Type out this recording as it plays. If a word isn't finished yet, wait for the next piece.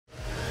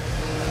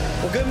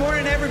Well, good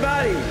morning,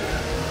 everybody.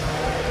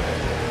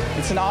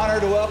 It's an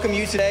honor to welcome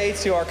you today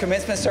to our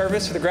commencement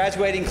service for the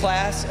graduating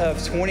class of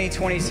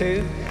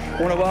 2022.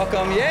 I want to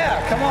welcome,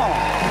 come on.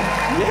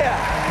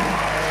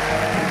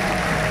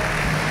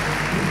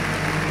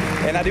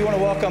 And I do want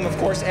to welcome, of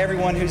course,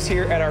 everyone who's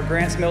here at our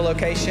Grants Mill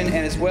location,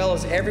 and as well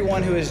as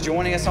everyone who is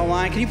joining us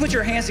online. Can you put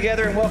your hands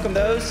together and welcome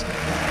those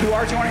who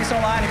are joining us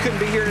online who couldn't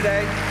be here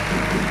today?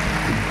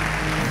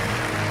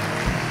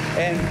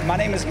 And my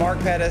name is Mark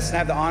Pettis, and I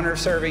have the honor of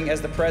serving as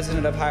the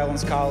president of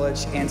Highlands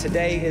College, and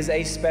today is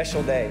a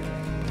special day.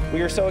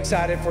 We are so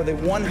excited for the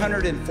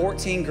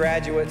 114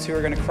 graduates who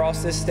are going to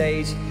cross this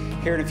stage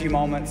here in a few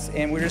moments,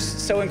 and we're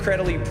just so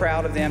incredibly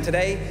proud of them.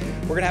 Today,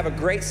 we're going to have a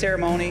great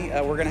ceremony.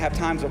 We're going to have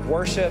times of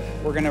worship.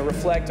 We're going to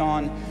reflect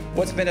on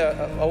what's been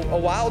a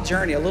wild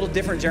journey, a little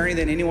different journey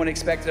than anyone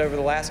expected over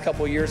the last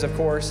couple of years, of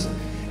course.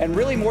 And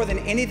really, more than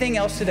anything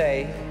else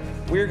today,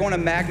 we're going to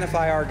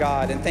magnify our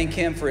God and thank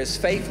Him for His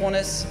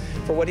faithfulness,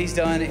 for what He's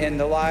done in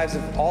the lives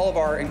of all of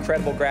our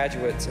incredible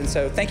graduates. And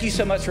so thank you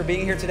so much for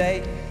being here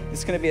today.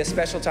 It's going to be a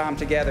special time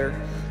together.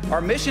 Our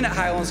mission at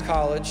Highlands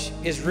College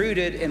is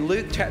rooted in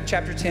Luke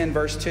chapter 10,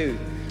 verse 2,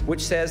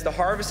 which says, "The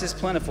harvest is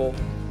plentiful,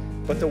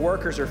 but the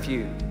workers are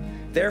few.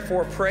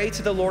 Therefore, pray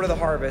to the Lord of the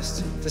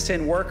harvest to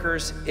send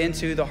workers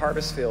into the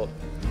harvest field."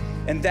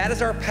 And that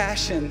is our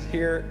passion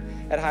here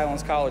at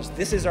Highlands College.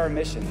 This is our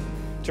mission,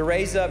 to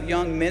raise up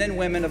young men and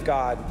women of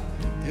God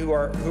who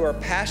are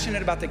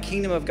passionate about the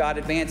kingdom of God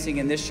advancing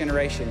in this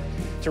generation,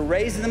 to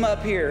raise them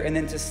up here and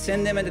then to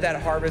send them into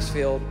that harvest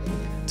field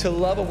to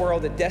love a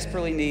world that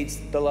desperately needs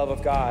the love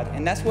of God.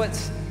 And that's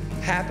what's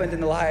happened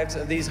in the lives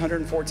of these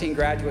 114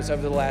 graduates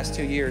over the last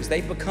 2 years.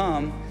 They've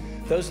become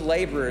those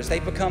laborers.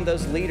 They've become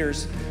those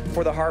leaders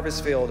for the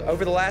harvest field.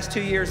 Over the last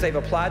 2 years, they've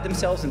applied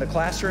themselves in the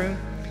classroom.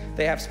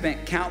 They have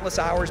spent countless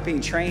hours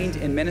being trained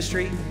in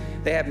ministry.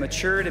 They have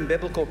matured in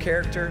biblical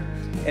character,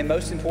 and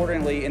most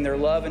importantly, in their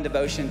love and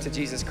devotion to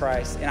Jesus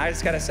Christ. And I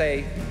just got to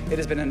say, it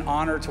has been an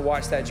honor to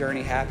watch that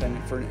journey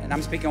happen. And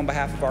I'm speaking on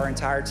behalf of our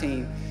entire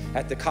team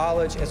at the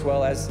college as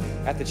well as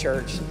at the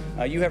church.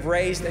 You have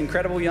raised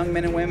incredible young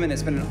men and women.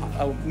 It's been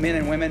men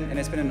and women, and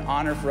it's been an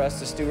honor for us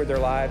to steward their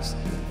lives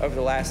over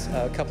the last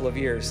couple of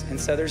years. And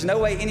so there's no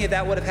way any of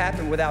that would have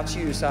happened without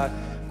you. So I'm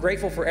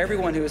grateful for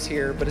everyone who is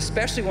here, but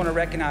especially want to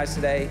recognize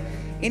today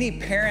any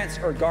parents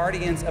or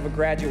guardians of a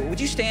graduate.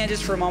 Would you stand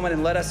just for a moment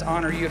and let us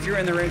honor you? If you're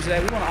in the room today,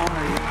 we want to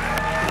honor you.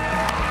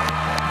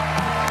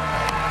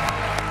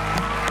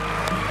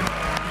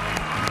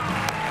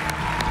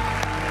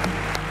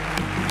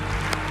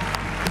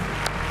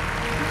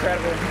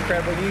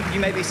 Incredible.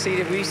 You may be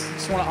seated. We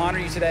just want to honor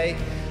you today.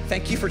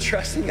 Thank you for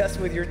trusting us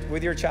with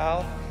your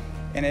child.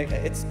 And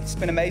it's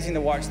been amazing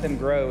to watch them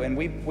grow. And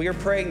we are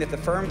praying that the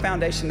firm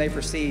foundation they've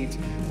received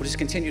will just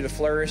continue to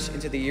flourish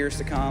into the years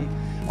to come.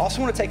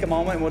 Also want to take a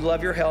moment and would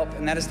love your help,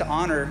 and that is to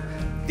honor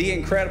the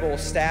incredible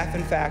staff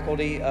and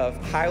faculty of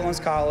Highlands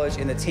College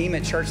and the team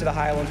at Church of the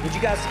Highlands. Would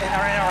you guys, and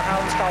our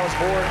Highlands College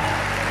board,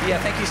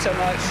 thank you so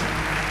much.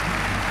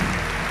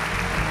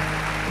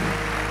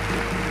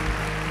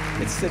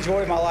 It's the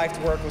joy of my life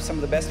to work with some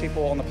of the best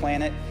people on the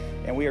planet,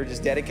 and we are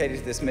just dedicated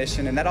to this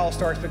mission. And that all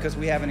starts because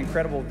we have an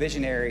incredible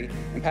visionary.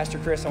 And Pastor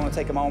Chris, I want to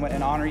take a moment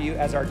and honor you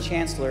as our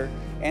chancellor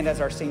and as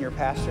our senior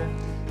pastor.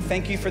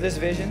 Thank you for this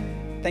vision.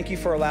 Thank you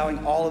for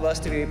allowing all of us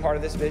to be a part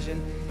of this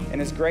vision.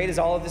 And as great as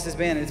all of this has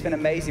been, and it's been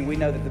amazing, we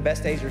know that the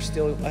best days are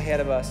still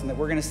ahead of us, and that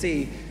we're going to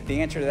see the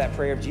answer to that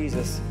prayer of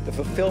Jesus, the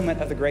fulfillment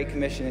of the Great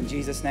Commission in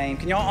Jesus' name.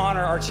 Can y'all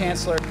honor our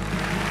chancellor, WPC?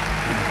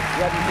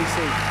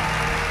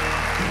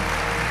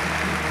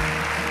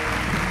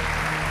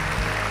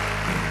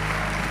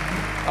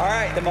 All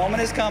right, the moment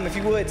has come. If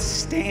you would,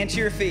 stand to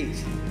your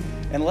feet,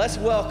 and let's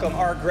welcome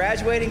our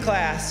graduating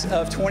class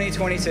of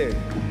 2022.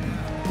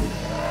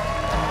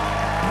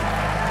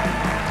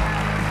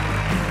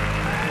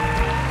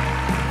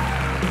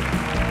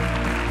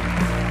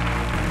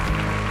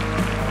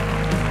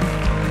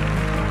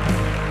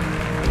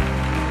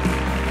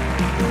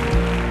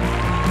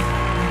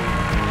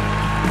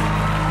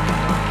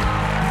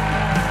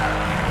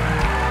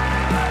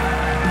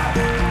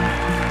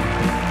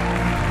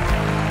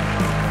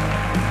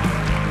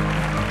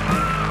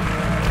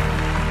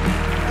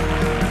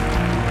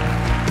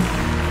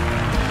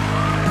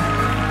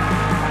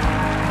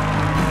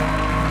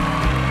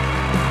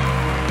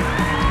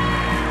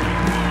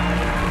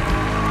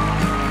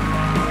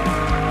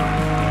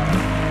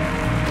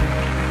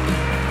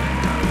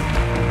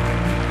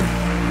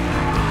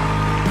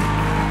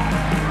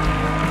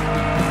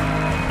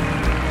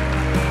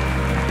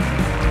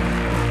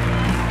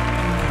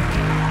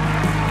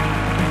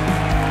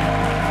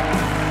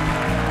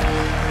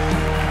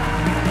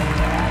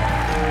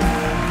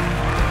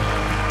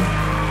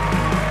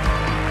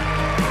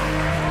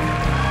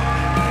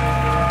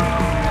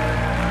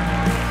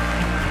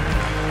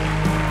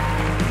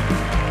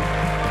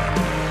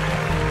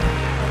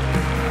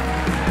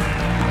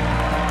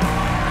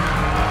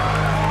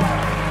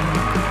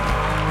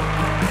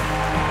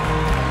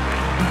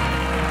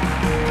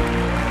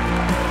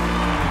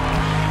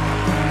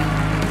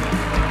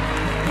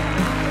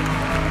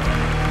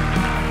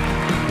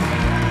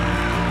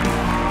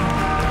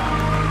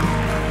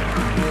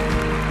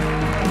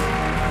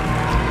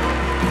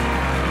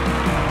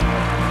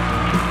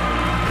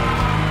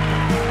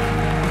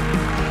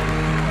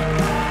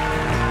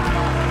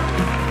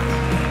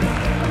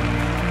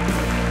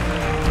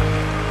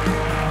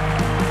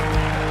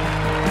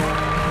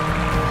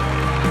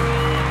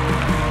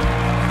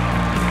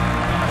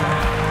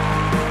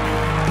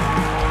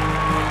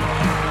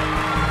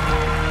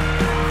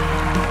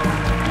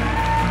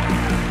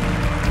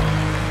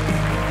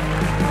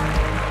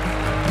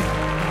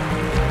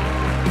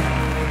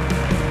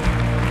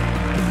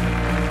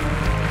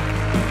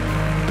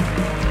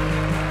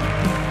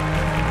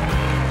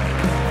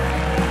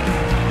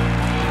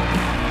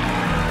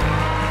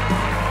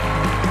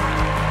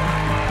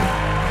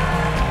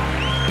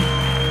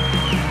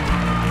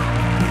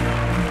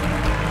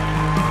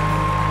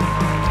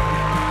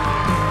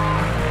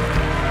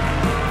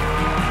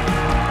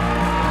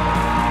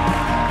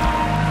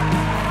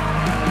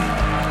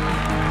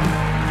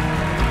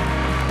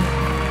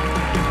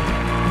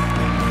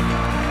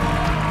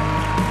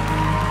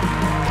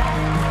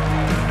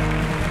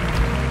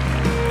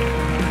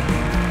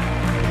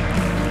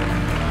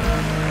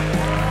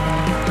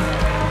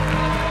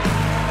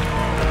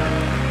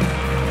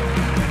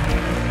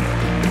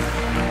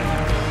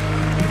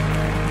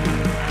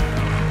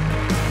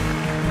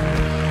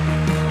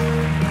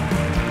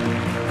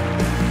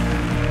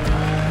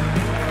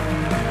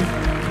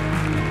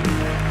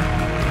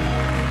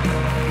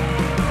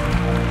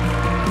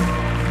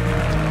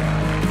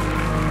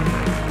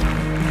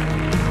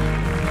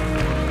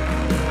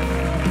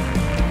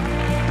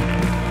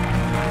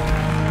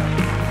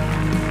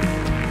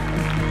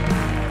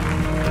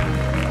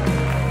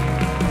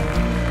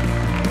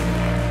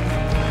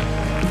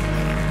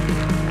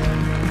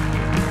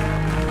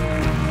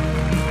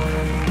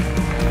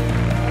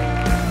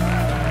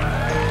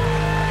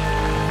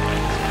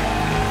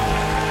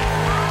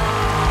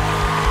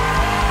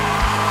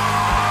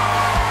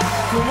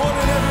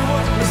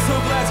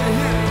 to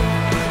hear it.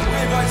 We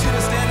invite you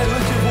to stand and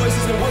lift your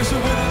voices and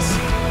worship with us.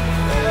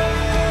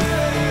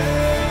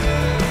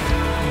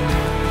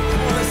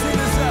 Come on, let's sing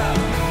this out.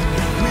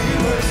 We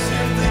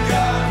worship the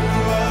God who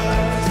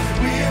was.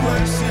 We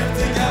worship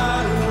the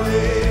God who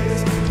is.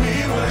 We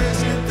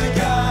worship the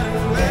God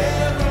who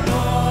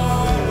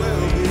evermore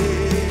will be.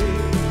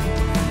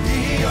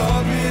 He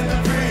opened the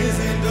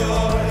prison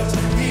doors.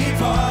 He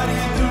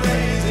parted the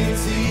raging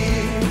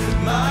sea.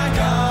 My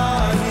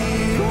God, He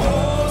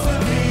holds the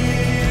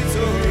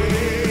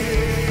victory.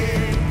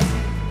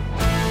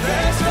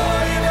 There's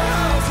joy in the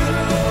house of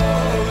the Lord.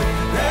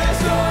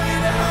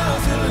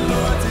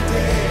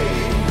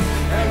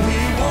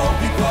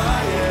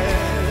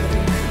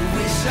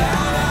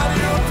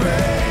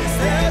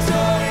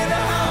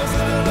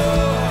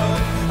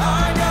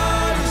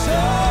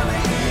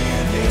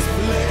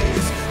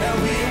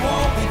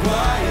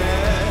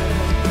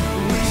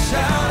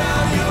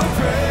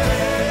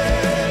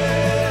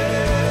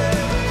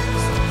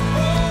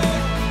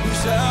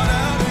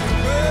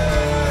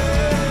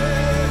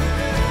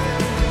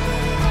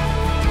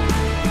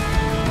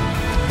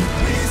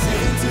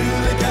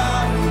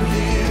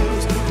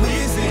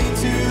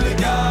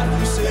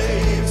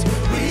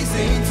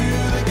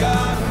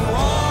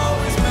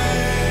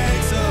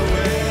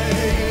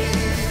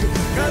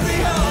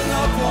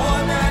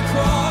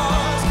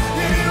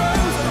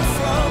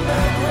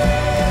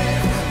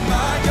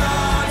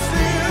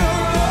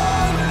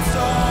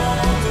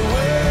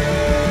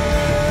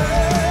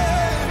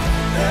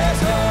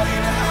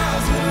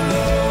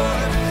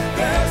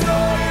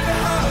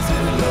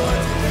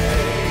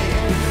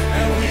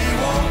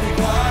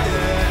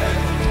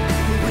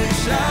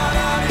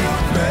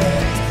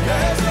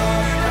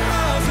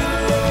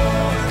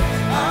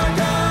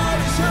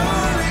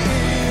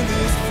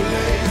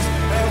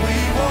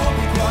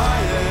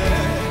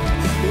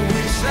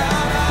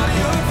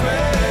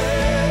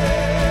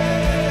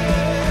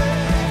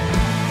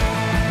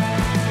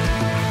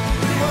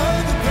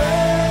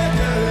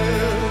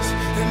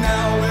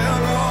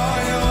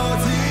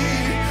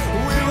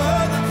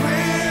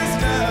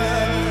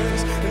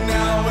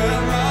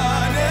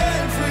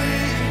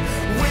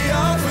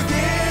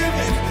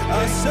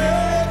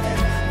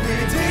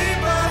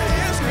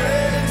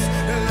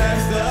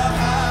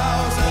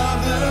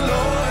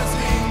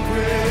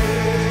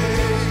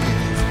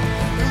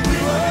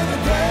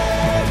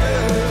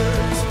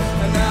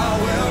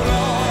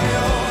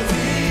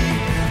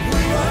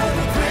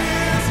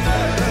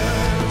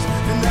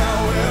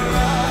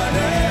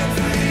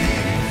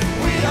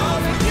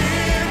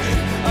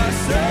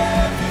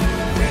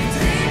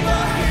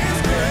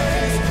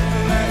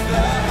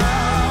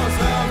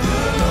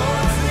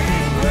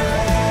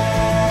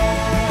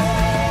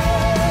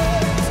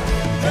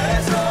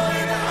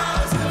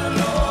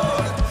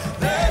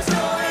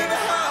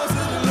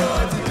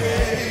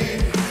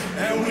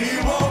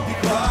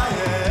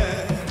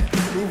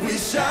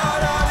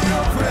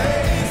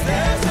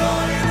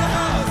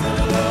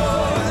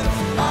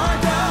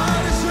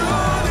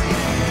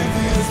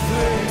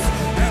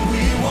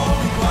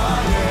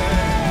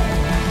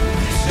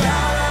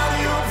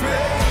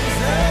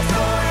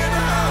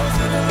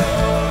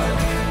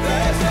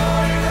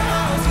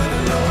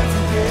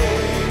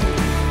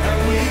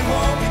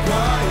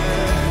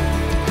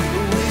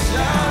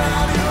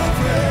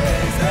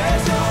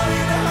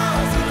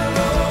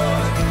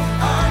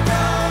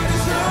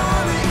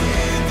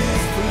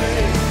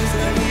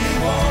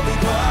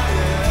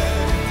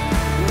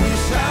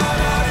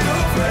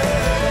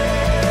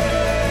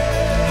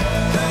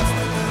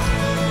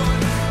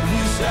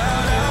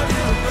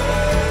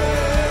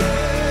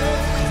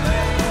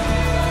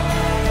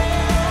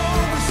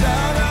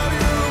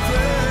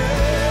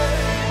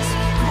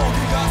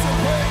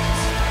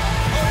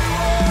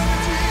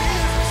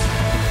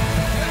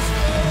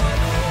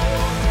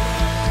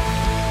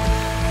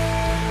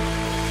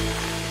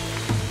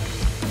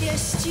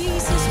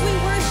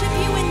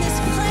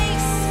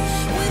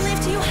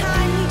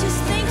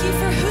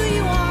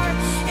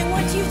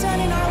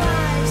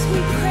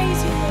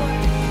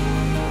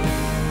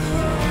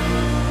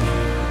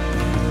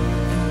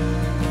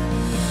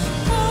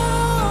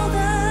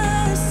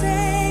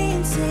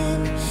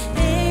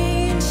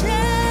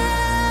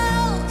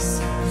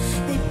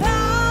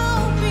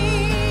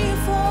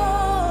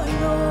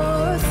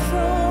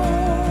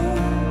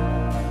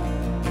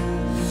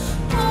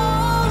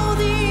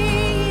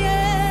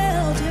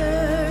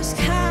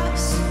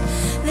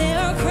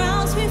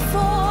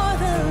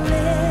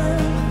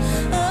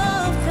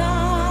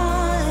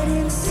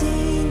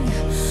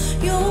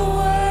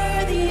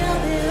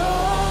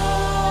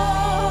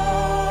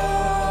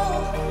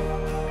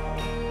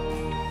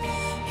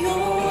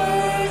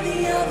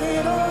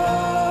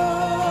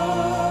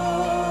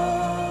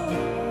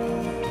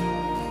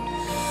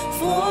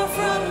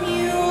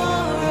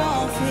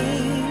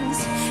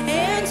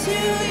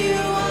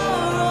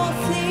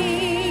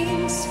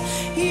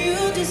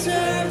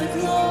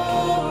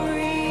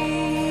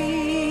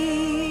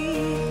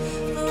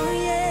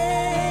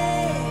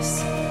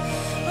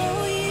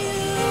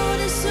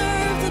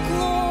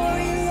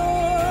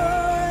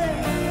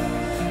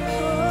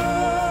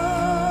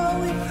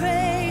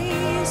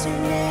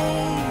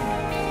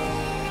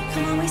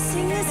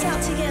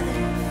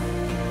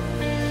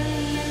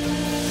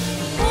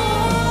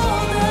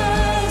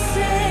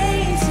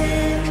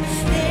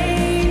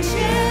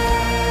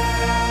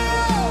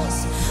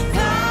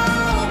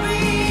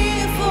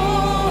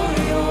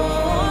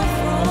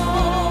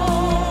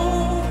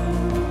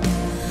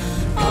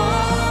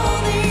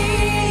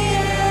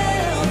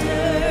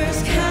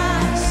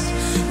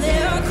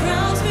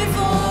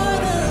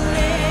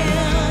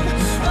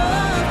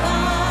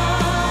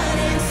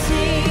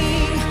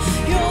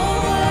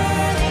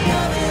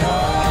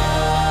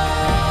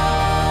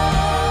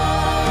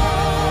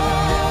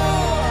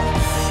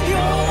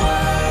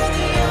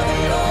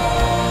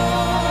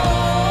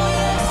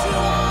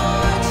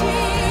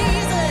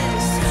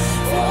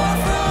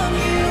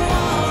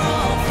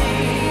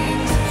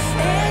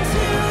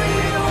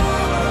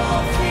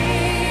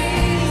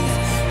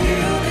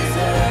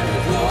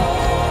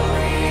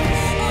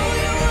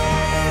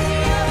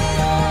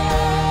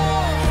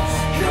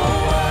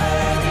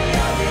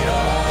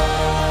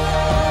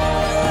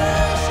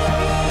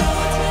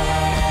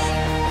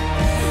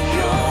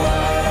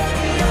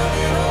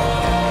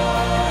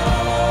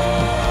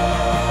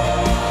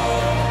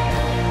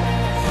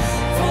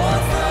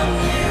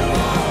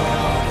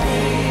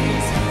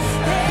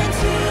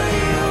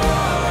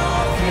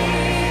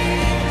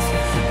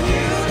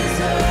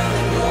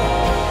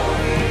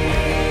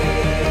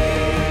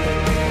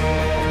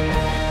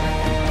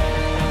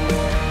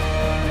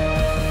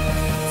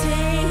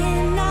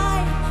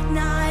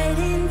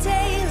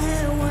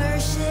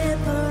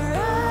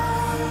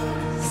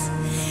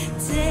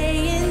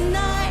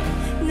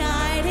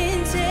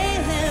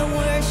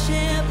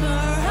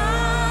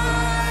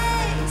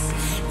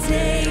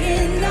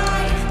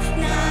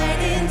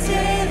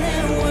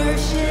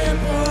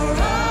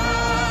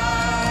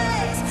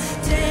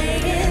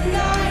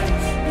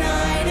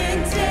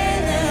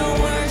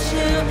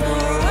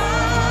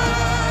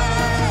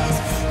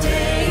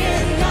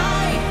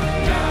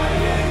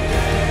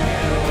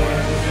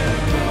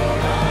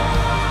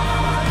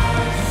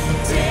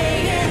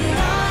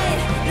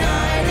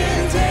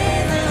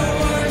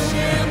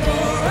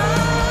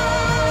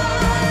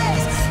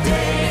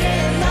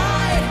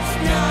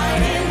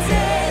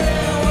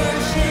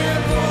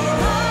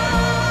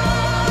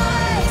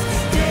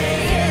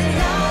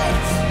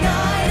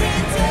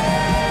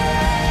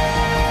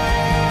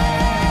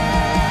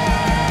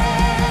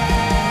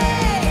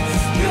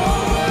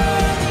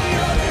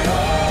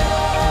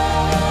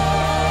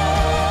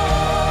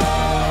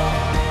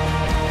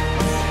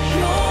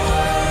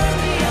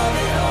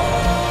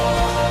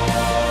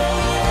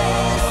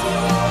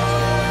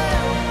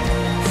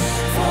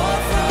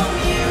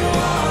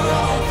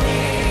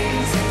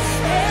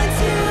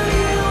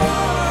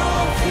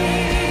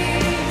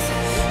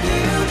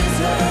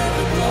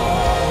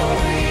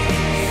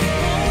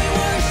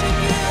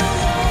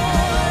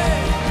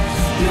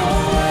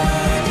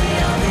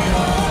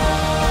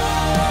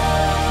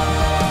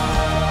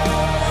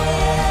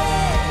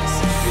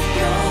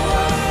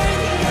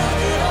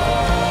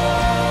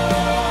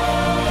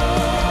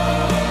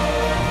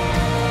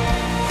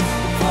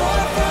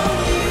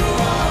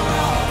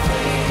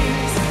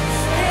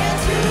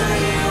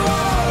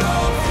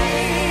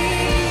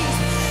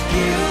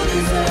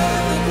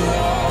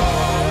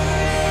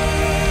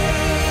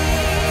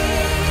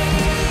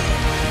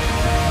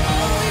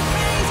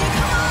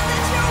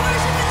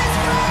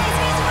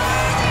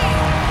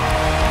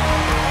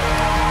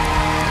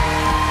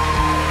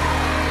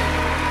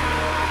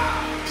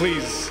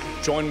 Please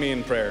join me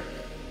in prayer.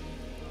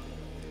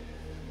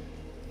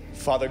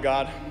 Father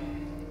God,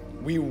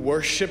 we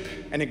worship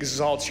and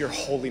exalt your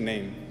holy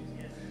name.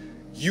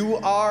 You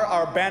are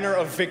our banner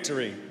of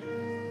victory.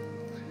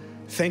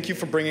 Thank you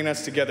for bringing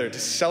us together to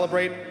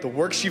celebrate the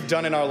works you've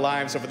done in our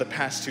lives over the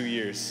past 2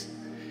 years.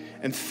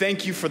 And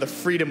thank you for the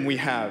freedom we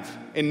have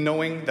in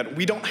knowing that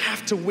we don't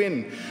have to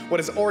win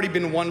what has already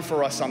been won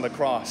for us on the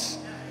cross.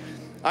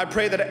 I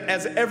pray that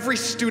as every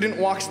student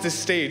walks this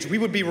stage, we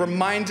would be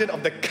reminded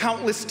of the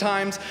countless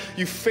times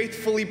you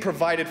faithfully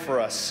provided for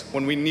us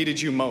when we needed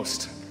you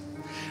most.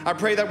 I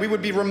pray that we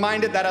would be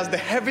reminded that as the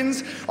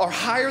heavens are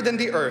higher than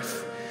the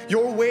earth,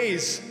 your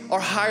ways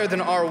are higher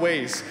than our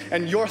ways,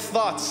 and your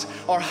thoughts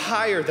are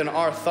higher than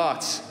our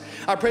thoughts.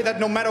 I pray that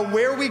no matter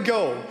where we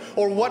go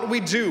or what we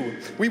do,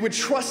 we would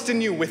trust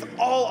in you with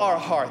all our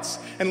hearts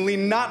and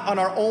lean not on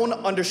our own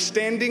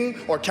understanding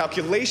or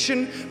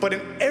calculation, but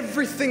in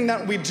everything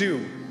that we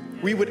do,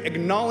 we would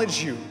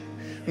acknowledge you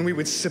and we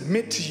would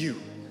submit to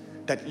you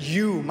that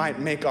you might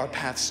make our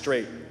path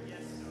straight.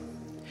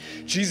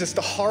 Jesus,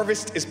 the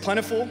harvest is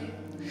plentiful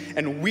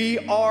and we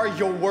are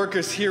your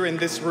workers here in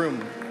this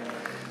room.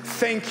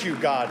 Thank you,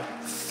 God.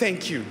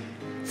 Thank you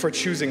for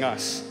choosing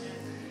us.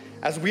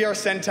 As we are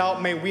sent out,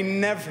 may we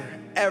never,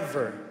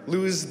 ever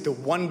lose the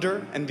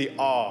wonder and the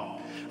awe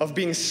of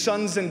being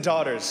sons and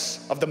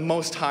daughters of the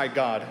Most High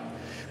God.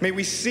 May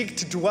we seek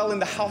to dwell in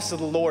the house of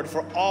the Lord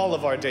for all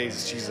of our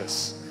days,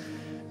 Jesus,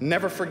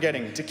 never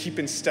forgetting to keep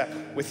in step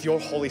with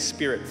your Holy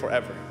Spirit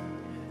forever.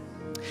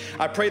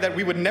 I pray that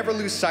we would never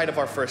lose sight of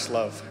our first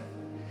love.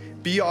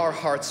 Be our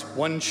heart's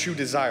one true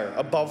desire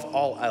above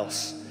all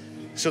else,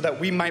 so that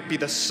we might be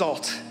the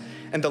salt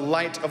and the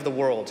light of the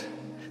world,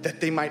 that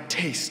they might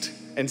taste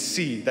and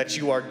see that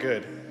you are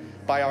good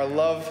by our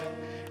love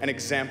and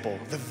example,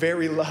 the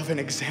very love and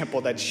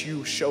example that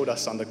you showed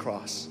us on the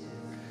cross.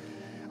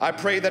 I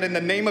pray that in the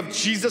name of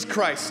Jesus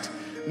Christ,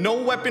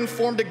 no weapon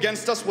formed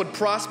against us would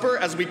prosper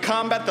as we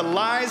combat the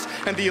lies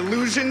and the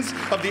illusions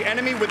of the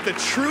enemy with the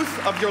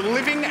truth of your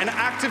living and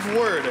active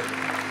word.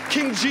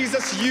 King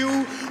Jesus,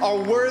 you are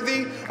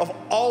worthy of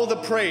all the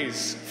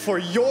praise, for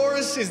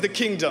yours is the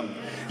kingdom,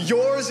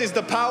 yours is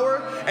the power,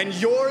 and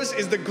yours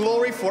is the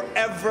glory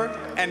forever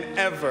and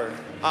ever.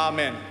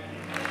 Amen.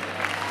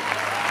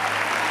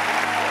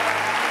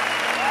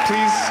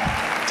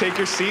 Please take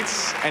your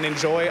seats and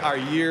enjoy our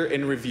year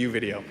in review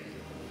video.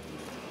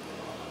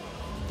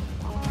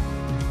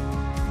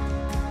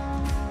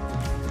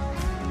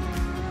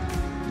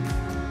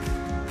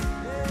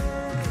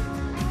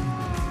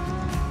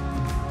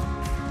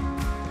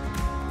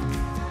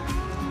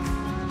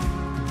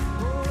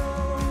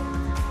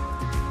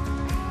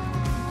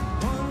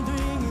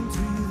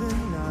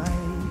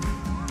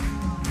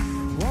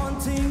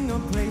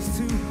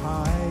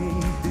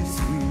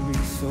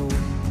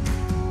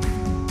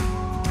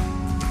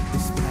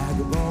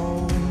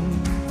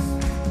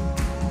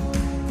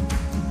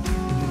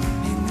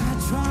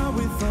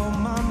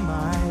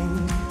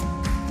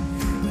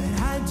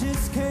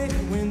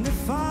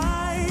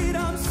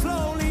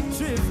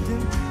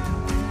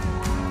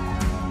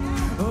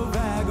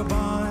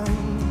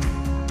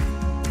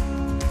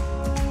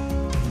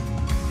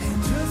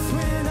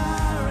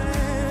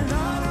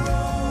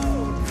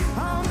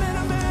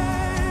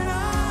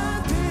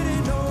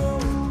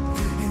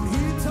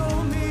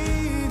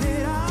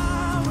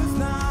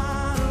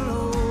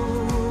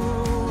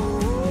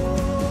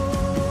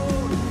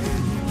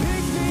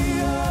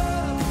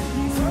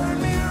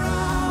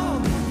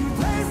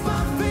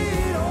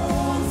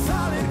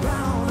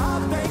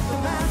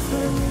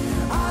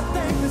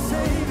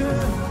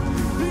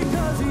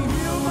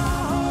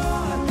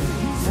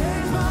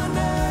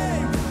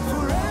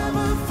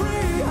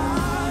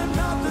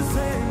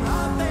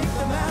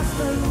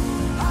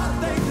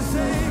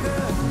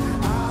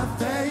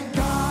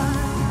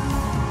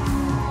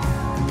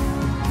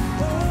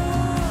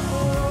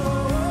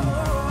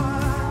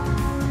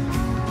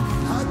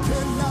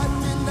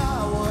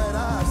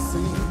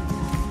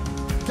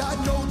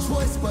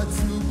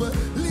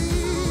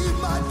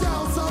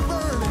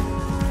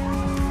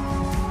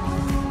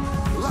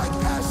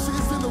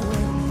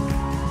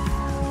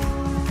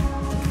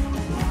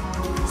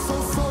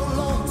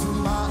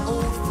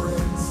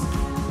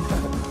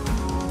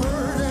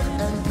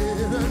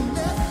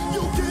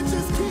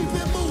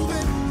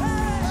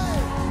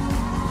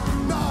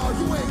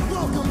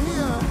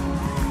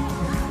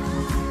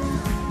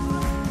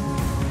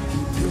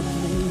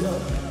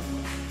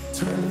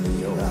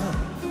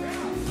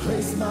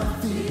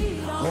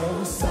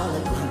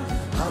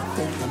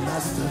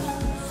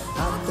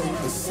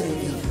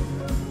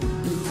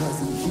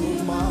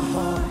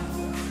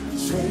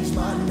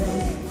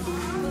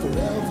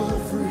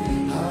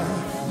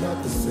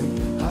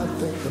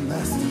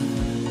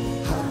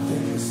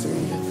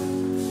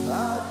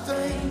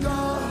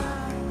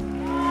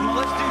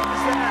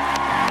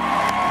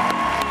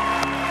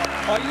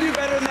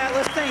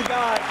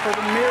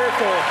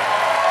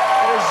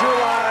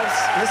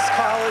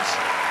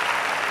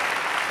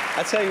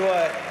 I tell you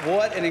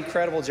what an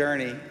incredible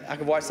journey. I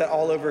could watch that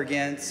all over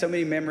again. So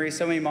many memories,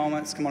 so many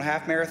moments. Come on,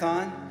 half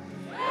marathon,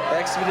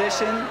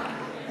 expedition,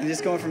 and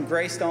just going from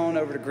Greystone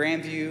over to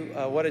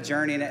Grandview. What a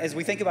journey. And as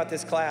we think about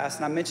this class,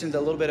 and I mentioned a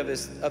little bit of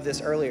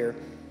this earlier,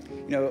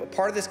 you know,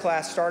 part of this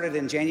class started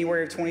in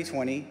January of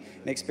 2020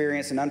 and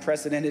experienced an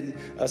unprecedented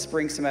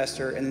spring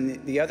semester. And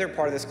then the other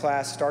part of this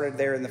class started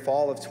there in the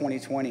fall of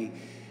 2020.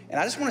 And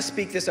I just want to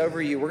speak this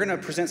over you. We're going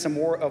to present some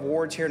more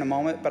awards here in a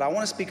moment, but I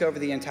want to speak over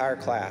the entire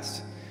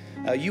class.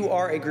 You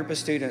are a group of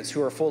students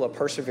who are full of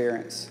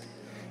perseverance.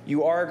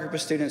 You are a group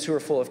of students who are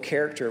full of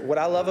character. What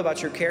I love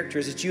about your character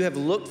is that you have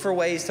looked for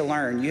ways to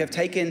learn. You have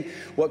taken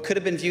what could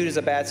have been viewed as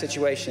a bad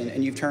situation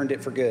and you've turned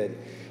it for good.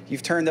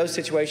 You've turned those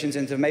situations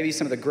into maybe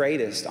some of the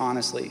greatest,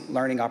 honestly,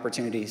 learning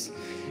opportunities.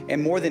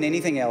 And more than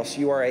anything else,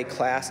 you are a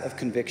class of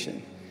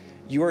conviction.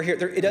 You are here.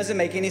 It doesn't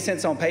make any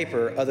sense on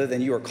paper other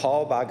than you are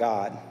called by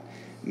God.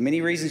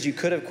 Many reasons you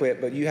could have quit,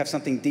 but you have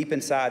something deep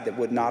inside that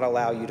would not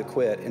allow you to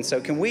quit. And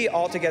so can we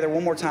all together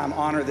one more time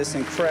honor this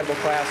incredible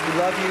class? We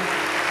love you.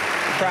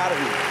 We're proud of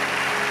you.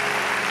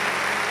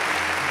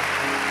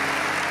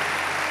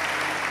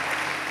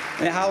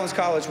 And at Highlands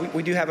College,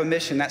 we do have a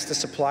mission. That's to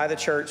supply the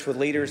church with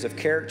leaders of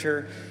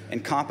character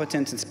and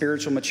competence and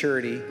spiritual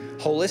maturity,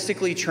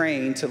 holistically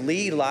trained to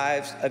lead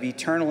lives of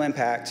eternal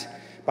impact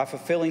by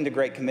fulfilling the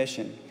Great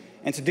Commission.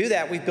 And to do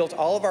that, we've built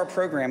all of our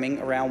programming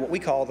around what we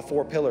call the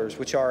 4 pillars,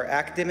 which are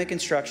academic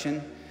instruction,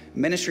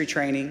 ministry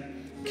training,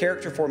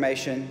 character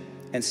formation,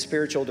 and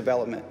spiritual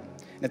development.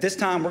 And at this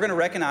time, we're going to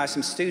recognize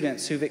some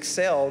students who've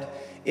excelled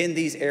in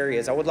these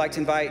areas. I would like to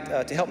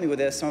invite, to help me with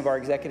this, some of our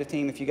executive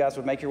team, if you guys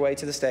would make your way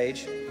to the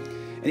stage.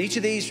 And each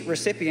of these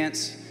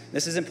recipients,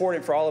 this is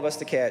important for all of us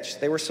to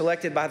catch, they were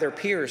selected by their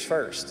peers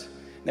first.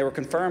 They were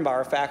confirmed by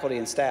our faculty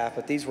and staff,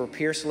 but these were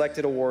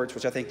peer-selected awards,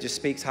 which I think just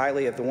speaks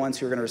highly of the ones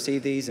who are going to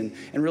receive these and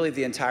really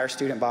the entire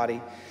student body.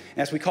 And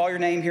as we call your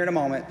name here in a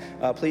moment,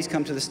 please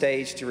come to the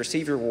stage to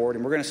receive your award.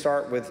 And we're going to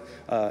start with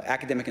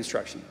academic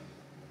instruction.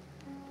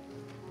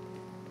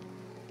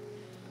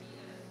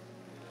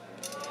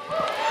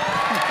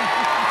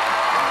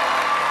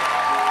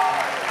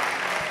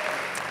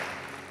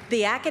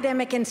 The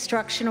Academic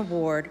Instruction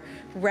Award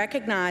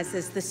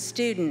recognizes the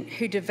student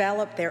who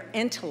developed their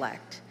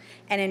intellect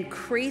and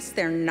increased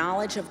their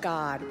knowledge of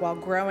God while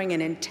growing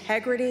in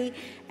integrity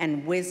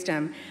and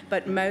wisdom,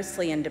 but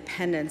mostly in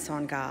dependence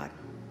on God.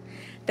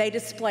 They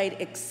displayed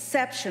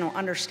exceptional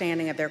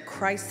understanding of their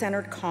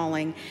Christ-centered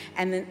calling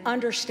and an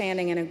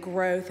understanding and a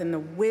growth in the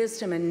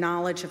wisdom and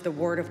knowledge of the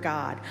Word of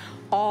God,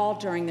 all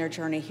during their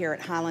journey here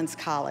at Highlands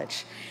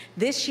College.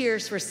 This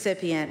year's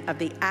recipient of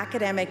the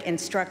Academic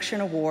Instruction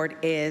Award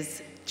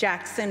is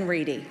Jackson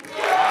Reedy.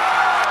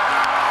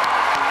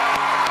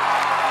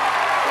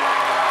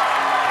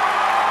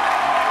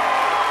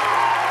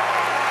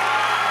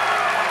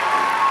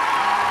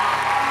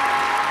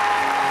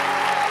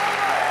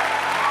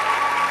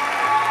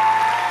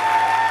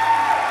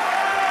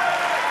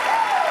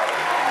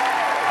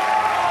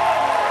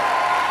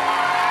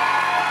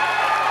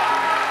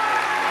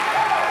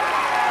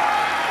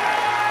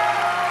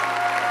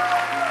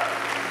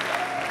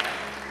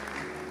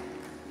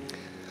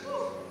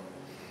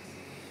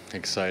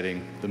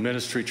 Exciting. The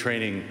Ministry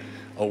Training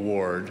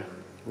Award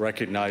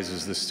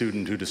recognizes the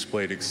student who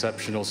displayed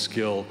exceptional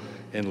skill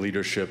and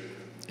leadership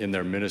in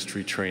their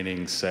ministry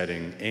training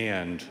setting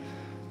and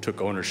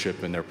took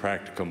ownership in their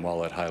practicum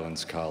while at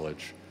Highlands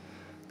College.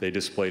 They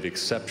displayed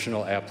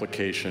exceptional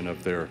application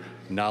of their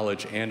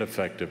knowledge and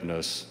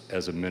effectiveness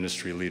as a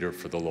ministry leader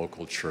for the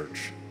local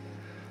church.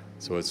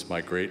 So it's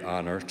my great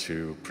honor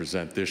to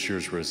present this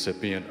year's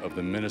recipient of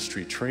the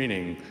Ministry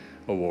Training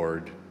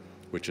Award,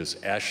 which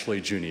is Ashley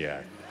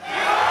Juniak.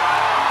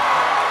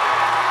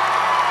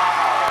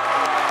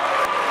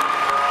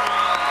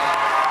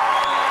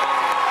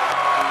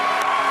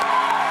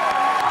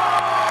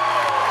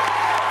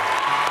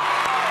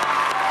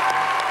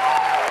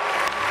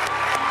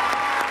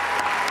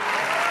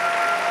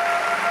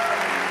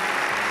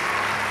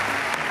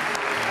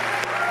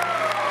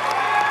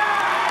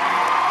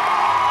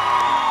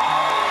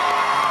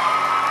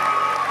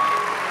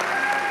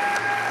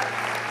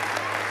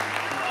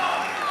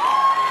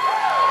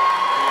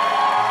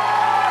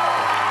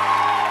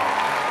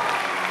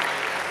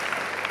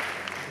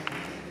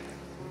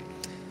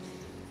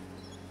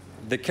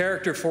 The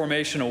Character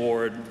Formation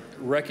Award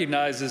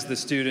recognizes the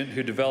student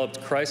who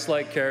developed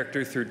Christ-like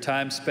character through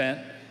time spent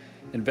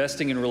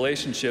investing in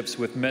relationships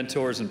with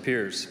mentors and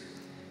peers.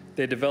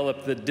 They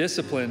developed the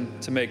discipline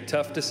to make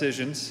tough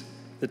decisions,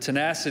 the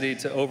tenacity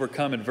to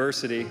overcome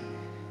adversity,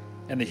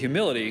 and the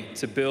humility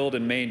to build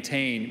and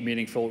maintain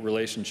meaningful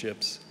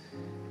relationships.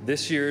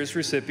 This year's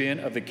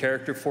recipient of the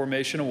Character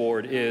Formation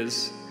Award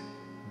is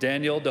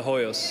Daniel De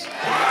Hoyos.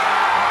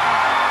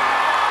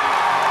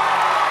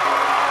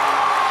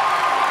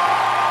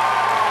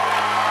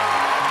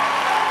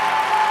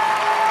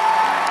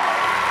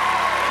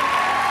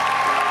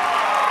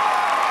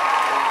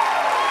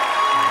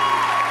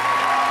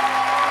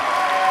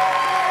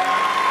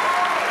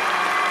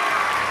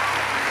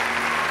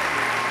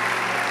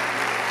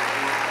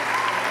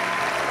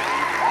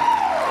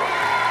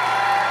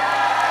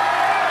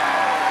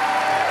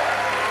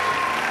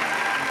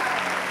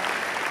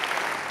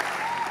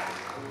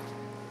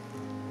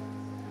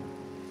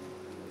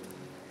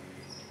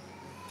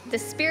 The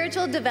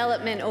Spiritual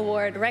Development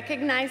Award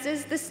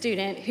recognizes the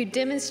student who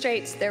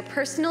demonstrates their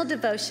personal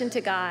devotion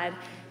to God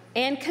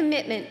and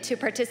commitment to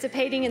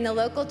participating in the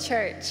local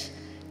church,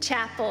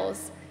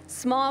 chapels,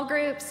 small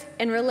groups,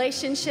 and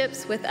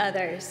relationships with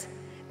others.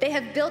 They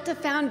have built a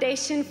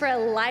foundation for a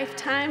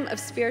lifetime of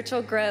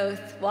spiritual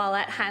growth while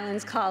at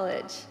Highlands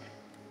College.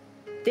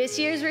 This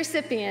year's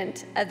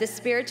recipient of the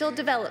Spiritual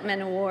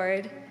Development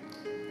Award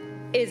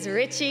is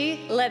Richie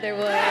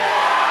Leatherwood.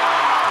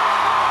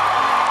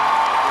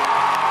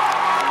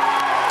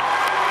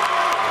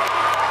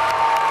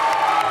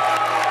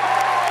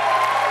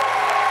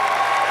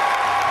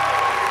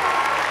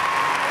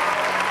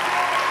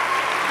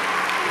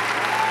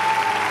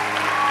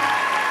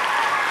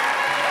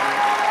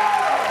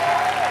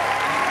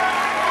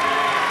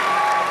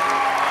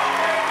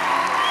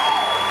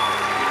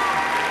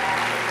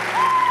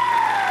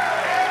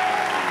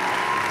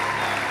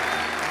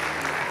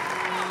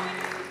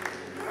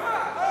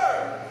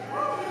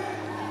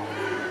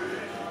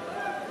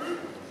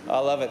 I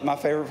love it. My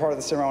favorite part of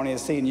the ceremony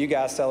is seeing you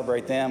guys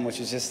celebrate them, which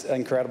is just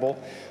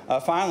incredible.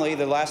 Finally,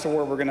 the last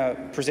award we're going to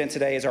present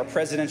today is our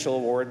Presidential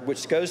Award,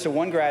 which goes to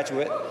one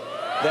graduate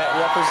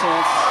that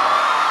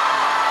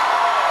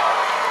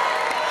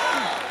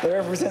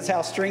represents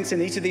how strengths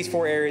in each of these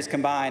four areas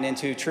combine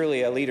into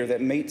truly a leader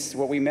that meets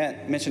what we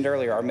mentioned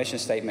earlier, our mission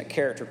statement: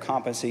 character,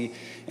 competency,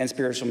 and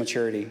spiritual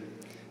maturity.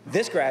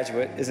 This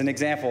graduate is an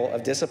example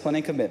of discipline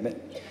and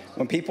commitment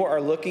when people are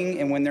looking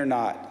and when they're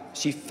not.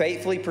 She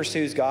faithfully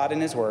pursues God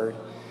and His Word.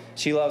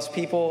 She loves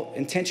people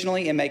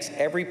intentionally and makes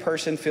every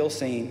person feel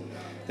seen.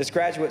 This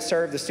graduate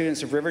served the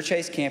students of River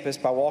Chase campus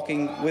by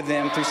walking with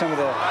them through some of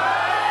the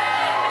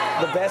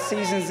best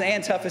seasons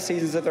and toughest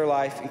seasons of their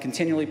life and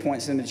continually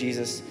points them to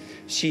Jesus.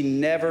 She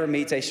never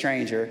meets a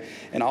stranger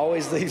and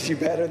always leaves you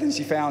better than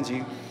she found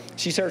you.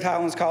 She served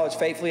Highlands College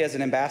faithfully as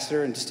an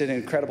ambassador and just did an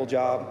incredible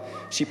job.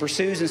 She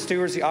pursues and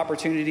stewards the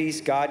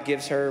opportunities God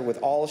gives her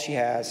with all she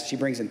has. She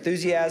brings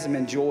enthusiasm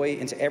and joy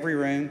into every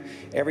room,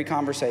 every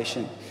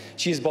conversation.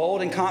 She is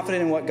bold and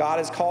confident in what God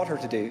has called her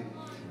to do.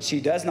 She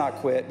does not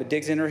quit, but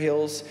digs in her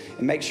heels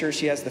and makes sure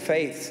she has the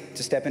faith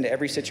to step into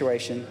every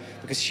situation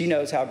because she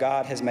knows how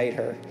God has made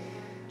her.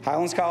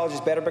 Highlands College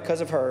is better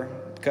because of her,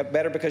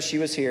 better because she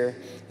was here,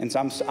 and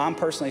so I'm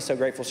personally so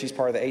grateful she's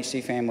part of the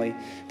HC family.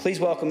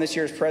 Please welcome this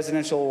year's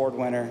Presidential Award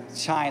winner,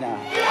 China.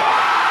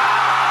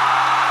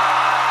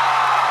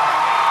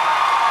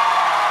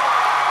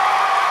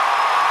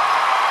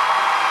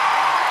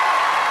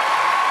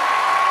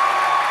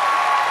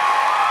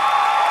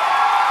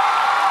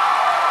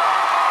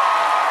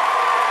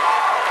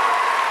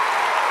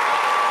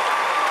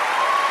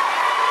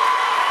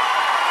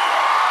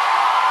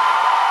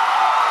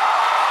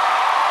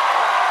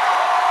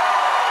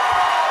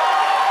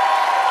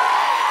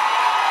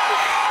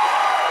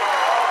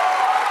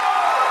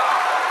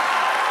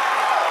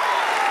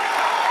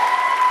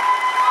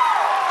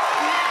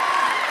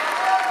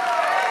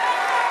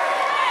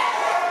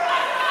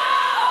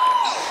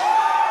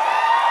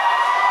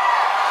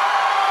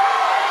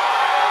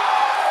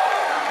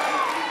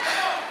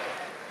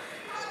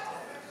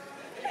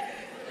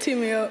 Tee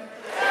me up.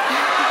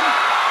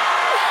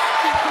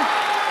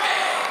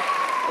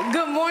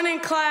 Good morning,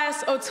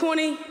 class of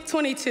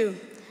 2022.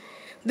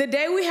 The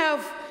day we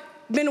have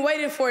been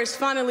waiting for is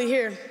finally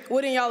here.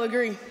 Wouldn't y'all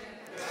agree?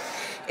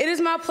 It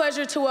is my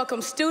pleasure to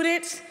welcome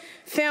students,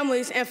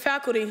 families, and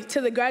faculty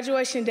to the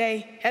graduation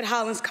day at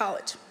Highlands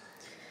College.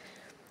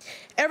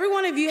 Every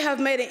one of you have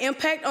made an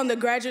impact on the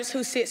graduates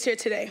who sits here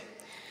today.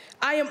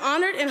 I am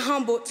honored and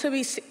humbled to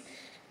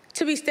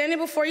be standing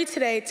before you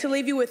today to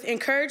leave you with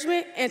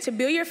encouragement and to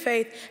build your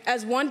faith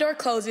as one door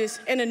closes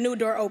and a new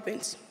door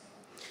opens.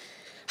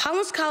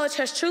 Highlands College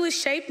has truly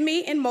shaped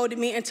me and molded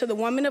me into the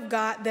woman of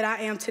God that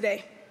I am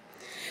today.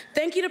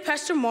 Thank you to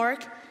Pastor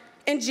Mark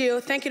and Jill.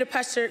 Thank you to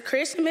Pastor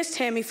Chris and Miss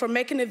Tammy for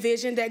making the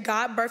vision that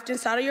God birthed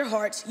inside of your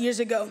hearts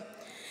years ago.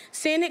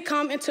 Seeing it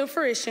come into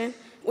fruition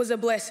was a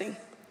blessing.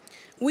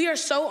 We are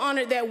so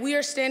honored that we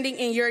are standing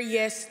in your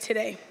yes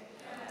today.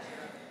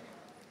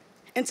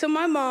 And to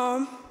my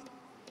mom,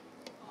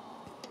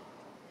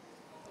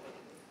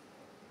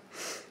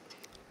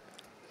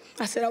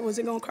 I said I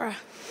wasn't gonna cry.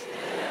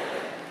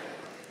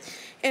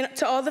 And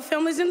to all the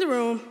families in the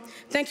room,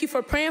 thank you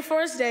for praying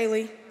for us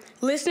daily,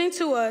 listening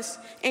to us,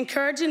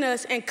 encouraging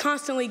us, and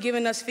constantly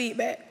giving us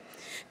feedback.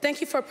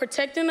 Thank you for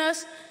protecting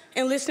us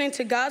and listening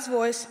to God's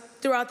voice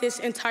throughout this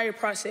entire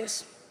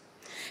process.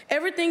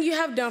 Everything you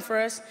have done for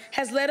us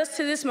has led us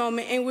to this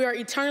moment, and we are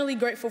eternally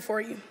grateful for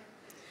you.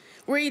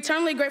 We're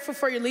eternally grateful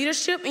for your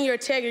leadership and your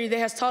integrity that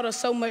has taught us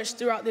so much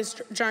throughout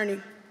this journey.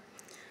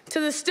 To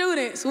the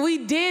students, we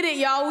did it,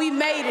 y'all. We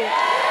made it.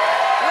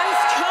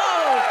 Let's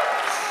go.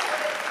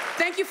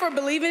 Thank you for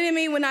believing in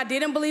me when I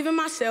didn't believe in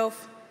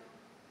myself,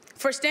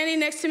 for standing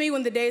next to me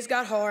when the days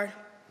got hard,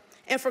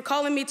 and for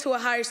calling me to a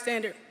higher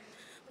standard.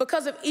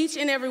 Because of each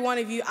and every one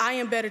of you, I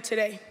am better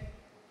today.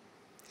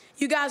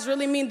 You guys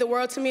really mean the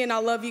world to me, and I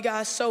love you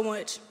guys so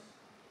much.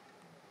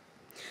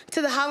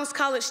 To the Highlands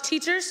College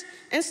teachers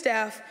and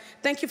staff,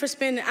 thank you for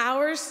spending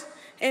hours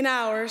and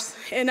hours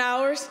and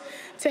hours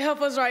to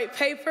help us write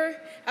paper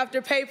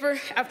after paper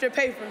after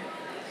paper.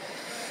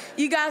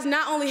 You guys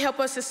not only help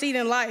us succeed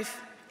in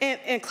life,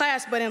 in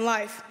class, but in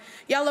life.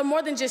 Y'all are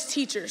more than just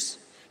teachers.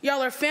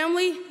 Y'all are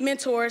family,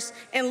 mentors,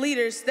 and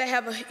leaders that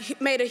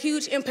have made a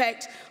huge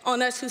impact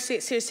on us who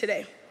sits here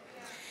today.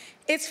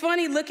 It's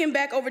funny looking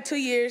back over 2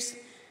 years,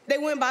 they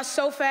went by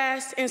so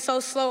fast and so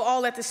slow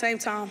all at the same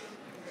time.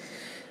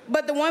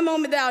 But the one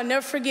moment that I'll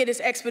never forget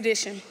is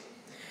Expedition.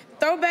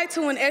 Throwback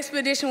to when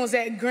Expedition was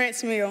at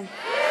Grant's Mill.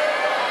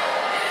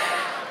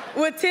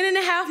 With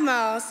 10.5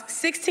 miles,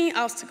 16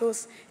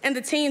 obstacles, and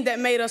the team that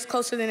made us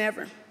closer than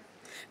ever.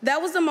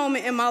 That was the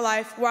moment in my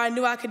life where I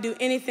knew I could do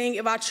anything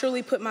if I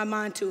truly put my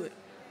mind to it.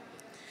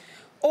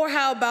 Or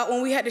how about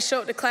when we had to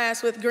show up to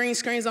class with green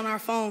screens on our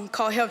phone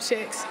called health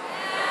checks?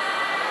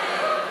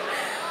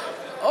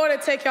 Or to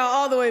take y'all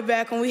all the way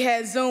back when we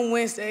had Zoom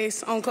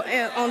Wednesdays on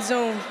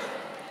Zoom.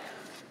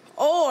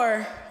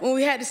 Or when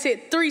we had to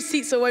sit 3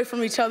 seats away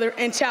from each other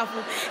in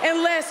chapel,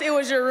 unless it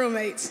was your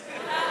roommates.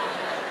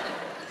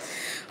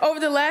 Over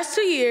the last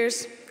 2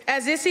 years,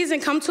 as this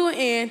season comes to an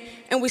end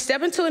and we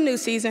step into a new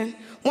season,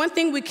 one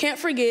thing we can't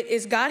forget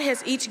is God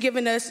has each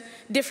given us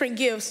different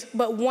gifts,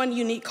 but one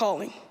unique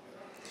calling.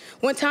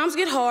 When times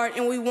get hard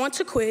and we want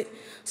to quit,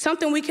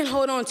 something we can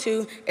hold on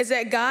to is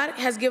that God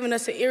has given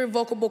us an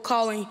irrevocable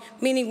calling,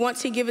 meaning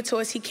once he gives it to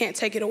us, he can't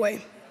take it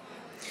away.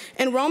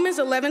 In Romans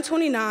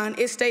 11:29,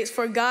 it states,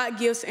 "For God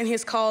gifts and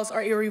his calls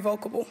are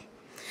irrevocable."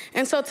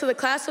 And so to the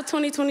class of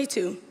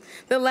 2022,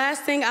 the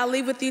last thing I'll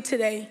leave with you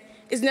today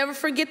is never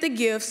forget the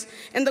gifts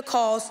and the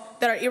calls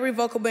that are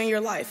irrevocable in your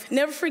life.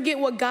 Never forget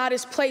what God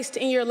has placed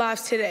in your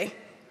lives today.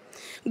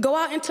 Go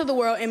out into the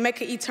world and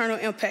make an eternal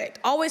impact.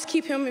 Always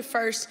keep him in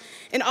first,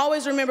 and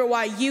always remember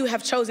why you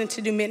have chosen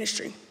to do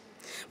ministry.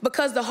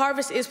 Because the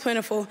harvest is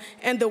plentiful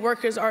and the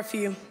workers are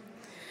few.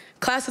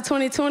 Class of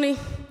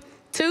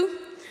 2022,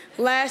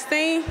 last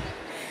thing,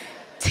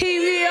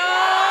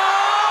 TVR!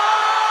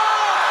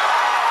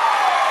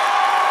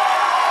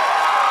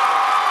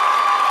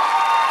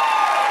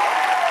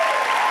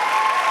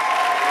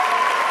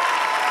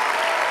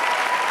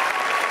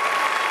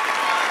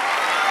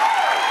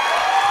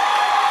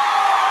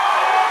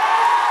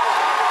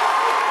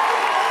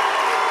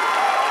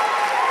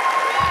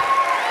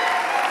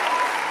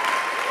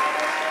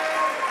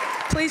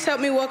 Please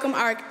help me welcome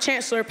our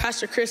Chancellor,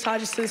 Pastor Chris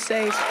Hodges, to the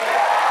stage.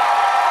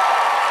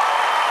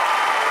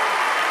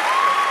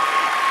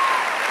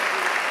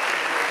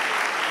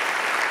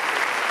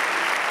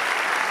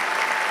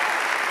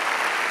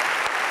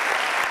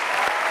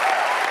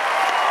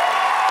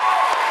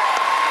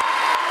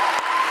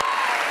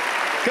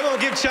 Come on,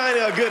 give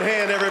China a good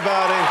hand,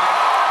 everybody.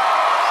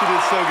 She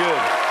did so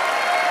good.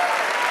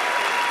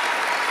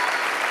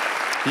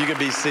 You can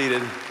be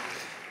seated.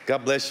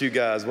 God bless you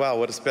guys. Wow,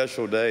 what a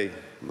special day.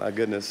 My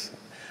goodness.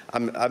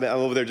 I'm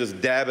over there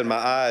just dabbing my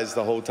eyes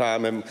the whole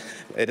time. And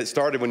it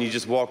started when you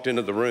just walked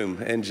into the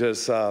room. And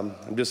just, I'm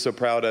just so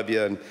proud of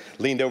you. And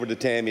leaned over to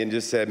Tammy and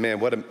just said,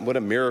 man, what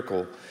a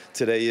miracle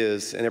today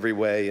is in every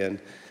way. And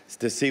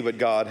to see what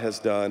God has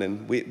done.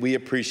 And we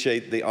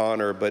appreciate the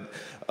honor, but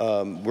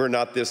we're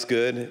not this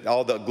good.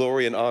 All the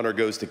glory and honor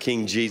goes to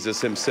King Jesus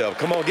himself.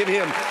 Come on, give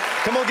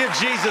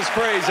Jesus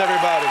praise,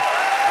 everybody.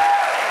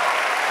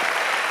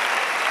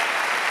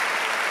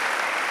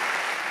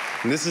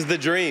 And this is the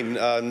dream,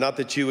 not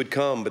that you would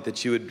come, but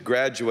that you would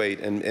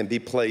graduate and be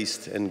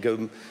placed and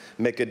go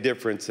make a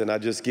difference. And I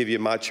just give you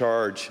my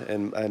charge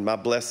and my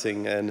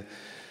blessing and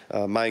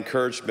my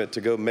encouragement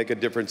to go make a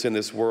difference in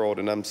this world.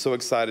 And I'm so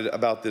excited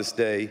about this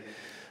day.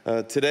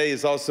 Today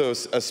is also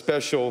a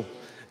special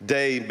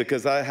day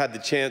because I had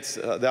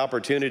the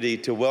opportunity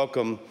to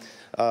welcome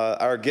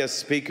our guest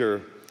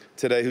speaker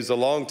today, who's a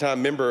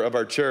longtime member of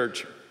our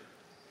church,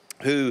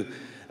 who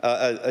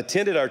has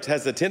attended our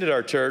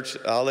church.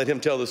 I'll let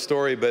him tell the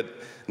story, but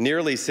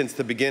nearly since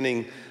the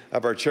beginning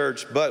of our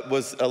church, but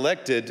was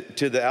elected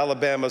to the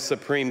Alabama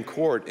Supreme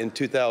Court in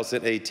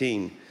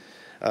 2018.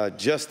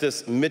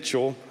 Justice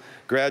Mitchell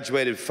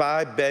graduated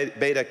Phi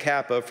Beta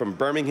Kappa from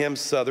Birmingham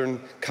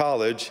Southern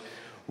College,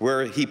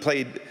 where he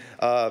played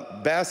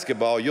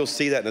basketball. You'll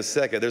see that in a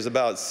second. There's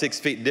about 6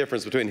 feet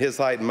difference between his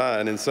height and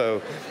mine, and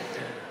so.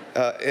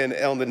 And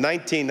on the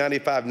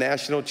 1995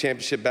 National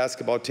Championship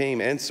basketball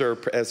team and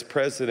served as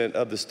president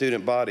of the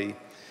student body.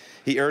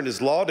 He earned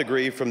his law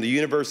degree from the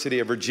University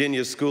of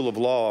Virginia School of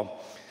Law.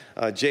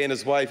 Jay and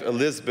his wife,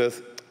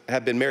 Elizabeth,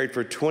 have been married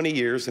for 20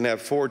 years and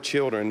have 4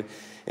 children.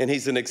 And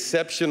he's an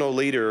exceptional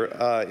leader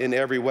in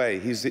every way.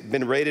 He's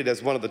been rated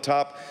as one of the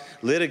top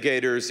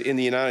litigators in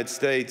the United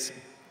States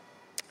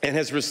and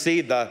has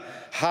received the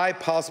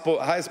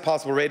highest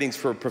possible ratings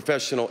for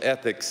professional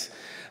ethics.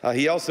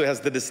 He also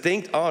has the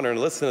distinct honor, and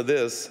listen to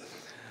this,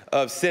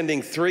 of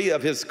sending 3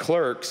 of his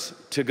clerks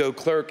to go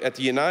clerk at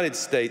the United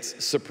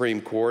States Supreme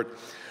Court,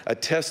 a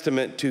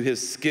testament to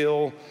his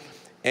skill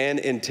and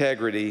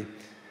integrity.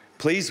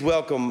 Please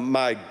welcome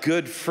my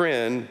good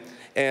friend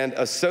and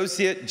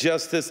Associate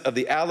Justice of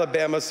the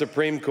Alabama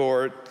Supreme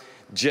Court,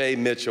 Jay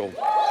Mitchell.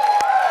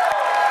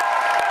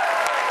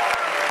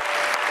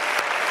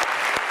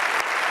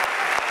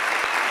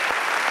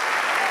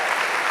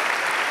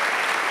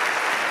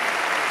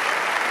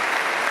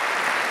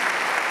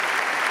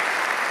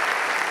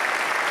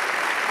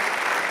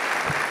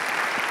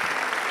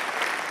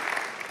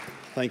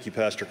 Thank you,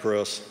 Pastor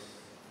Chris.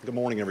 Good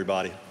morning,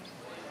 everybody.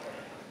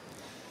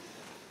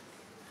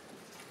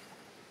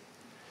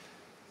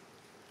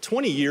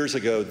 "20 years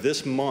ago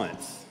this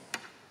month,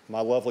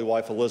 my lovely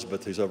wife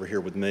Elizabeth, who's over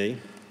here with me,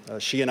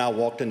 she and I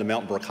walked into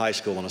Mountain Brook High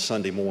School on a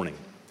Sunday morning.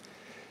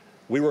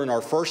 We were in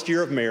our first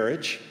year of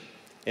marriage,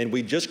 and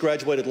we just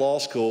graduated law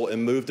school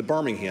and moved to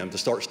Birmingham to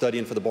start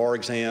studying for the bar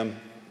exam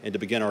and to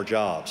begin our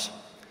jobs.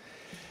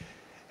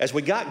 As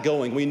we got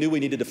going, we knew we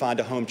needed to find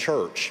a home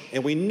church,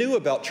 and we knew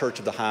about Church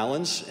of the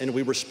Highlands, and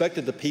we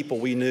respected the people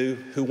we knew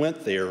who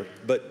went there,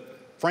 but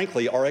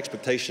frankly, our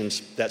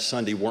expectations that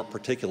Sunday weren't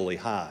particularly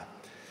high.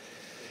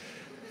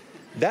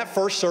 That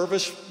first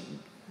service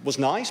was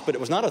nice, but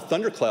it was not a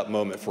thunderclap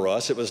moment for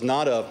us. It was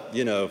not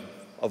a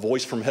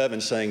voice from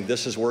heaven saying,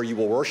 "This is where you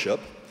will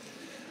worship."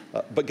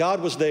 But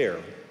God was there,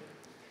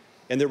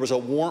 and there was a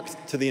warmth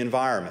to the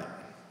environment.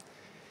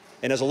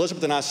 And as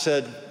Elizabeth and I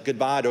said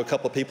goodbye to a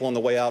couple of people on the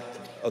way out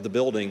of the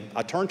building,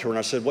 I turned to her and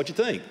I said, "What'd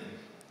you think?"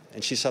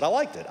 And she said, "I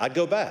liked it. I'd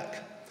go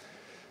back."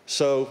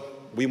 So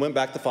we went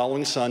back the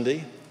following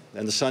Sunday,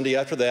 and the Sunday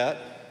after that,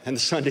 and the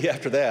Sunday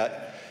after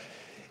that,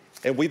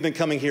 and we've been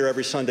coming here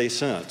every Sunday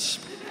since,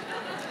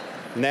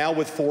 now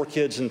with 4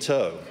 kids in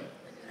tow.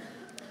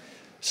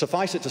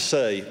 Suffice it to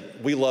say,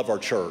 we love our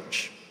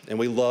church, and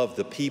we love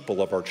the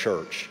people of our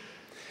church.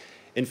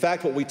 In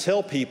fact, what we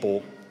tell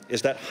people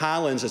is that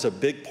Highlands is a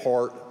big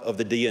part of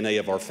the DNA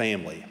of our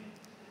family.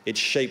 It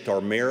shaped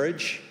our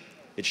marriage,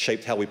 it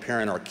shaped how we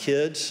parent our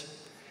kids,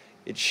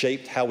 it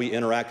shaped how we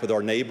interact with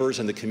our neighbors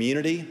and the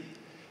community,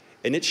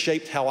 and it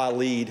shaped how I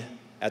lead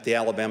at the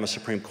Alabama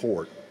Supreme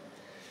Court.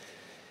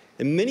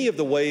 And many of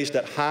the ways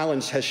that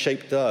Highlands has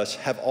shaped us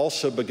have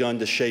also begun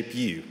to shape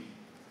you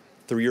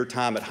through your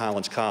time at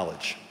Highlands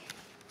College.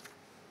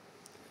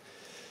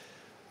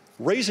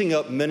 Raising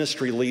up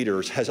ministry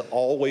leaders has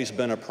always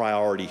been a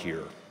priority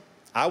here.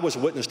 I was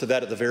witness to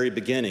that at the very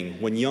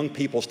beginning when young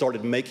people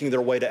started making their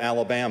way to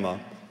Alabama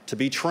to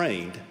be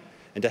trained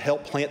and to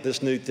help plant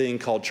this new thing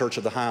called Church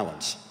of the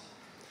Highlands.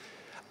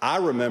 I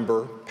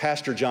remember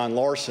Pastor John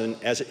Larson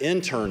as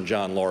intern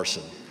John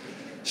Larson,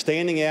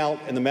 standing out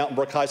in the Mountain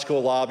Brook High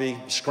School lobby,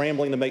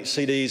 scrambling to make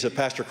CDs of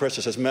Pastor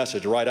Chris's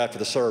message right after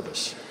the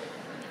service.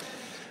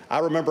 I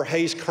remember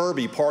Hayes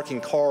Kirby parking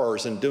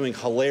cars and doing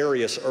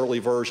hilarious early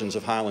versions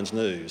of Highlands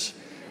News.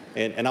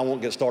 And I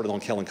won't get started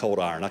on Kellen Cold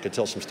Iron. I could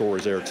tell some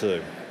stories there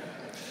too.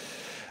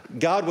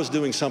 God was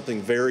doing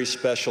something very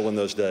special in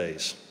those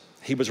days.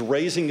 He was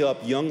raising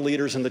up young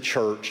leaders in the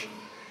church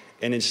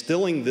and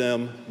instilling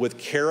them with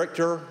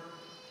character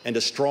and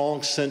a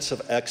strong sense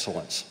of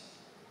excellence.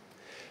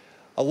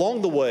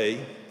 Along the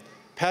way,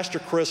 Pastor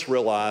Chris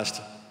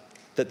realized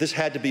that this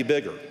had to be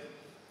bigger.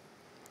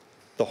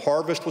 The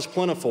harvest was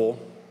plentiful,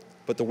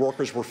 but the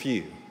workers were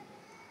few.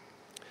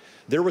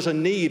 There was a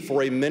need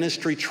for a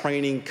ministry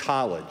training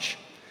college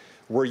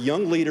where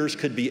young leaders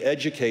could be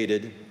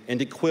educated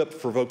and equipped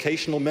for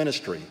vocational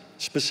ministry,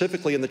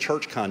 specifically in the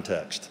church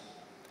context.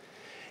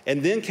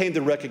 And then came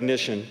the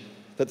recognition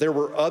that there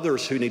were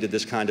others who needed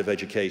this kind of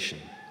education.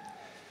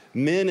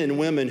 Men and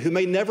women who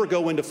may never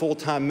go into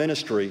full-time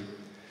ministry,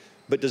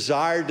 but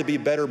desired to be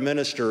better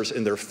ministers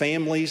in their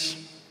families,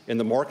 in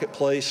the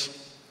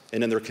marketplace,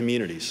 and in their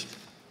communities.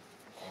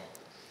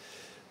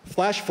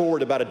 Flash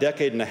forward about a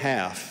decade and a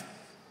half,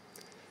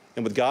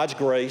 and with God's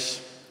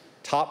grace,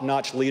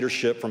 top-notch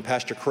leadership from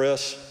Pastor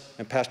Chris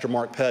and Pastor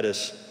Mark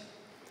Pettis,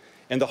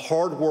 and the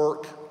hard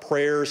work,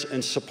 prayers,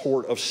 and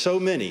support of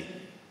so many,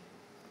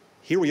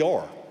 here we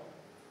are,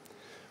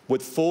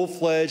 with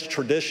full-fledged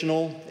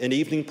traditional and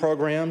evening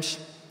programs,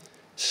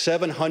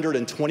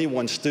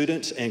 721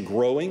 students and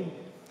growing,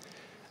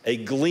 a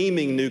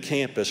gleaming new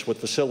campus with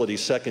facilities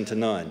second to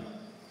none,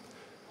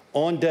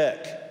 on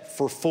deck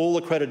for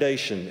full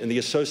accreditation in the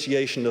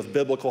Association of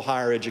Biblical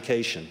Higher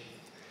Education,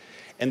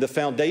 and the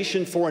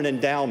foundation for an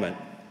endowment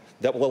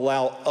that will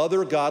allow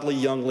other godly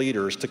young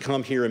leaders to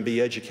come here and be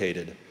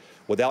educated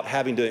without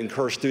having to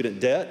incur student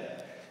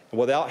debt and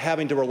without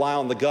having to rely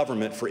on the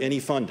government for any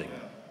funding.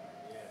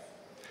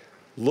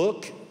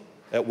 Look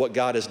at what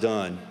God has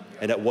done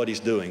and at what He's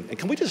doing. And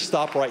can we just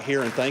stop right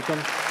here and thank Him?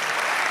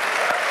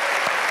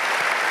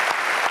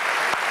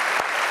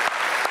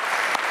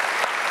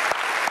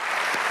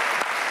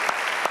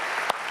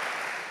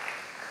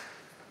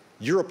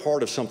 You're a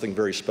part of something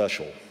very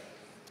special,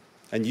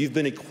 and you've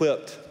been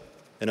equipped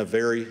in a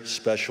very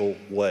special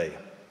way.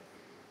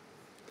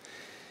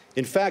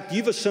 In fact,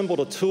 you've assembled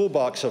a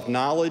toolbox of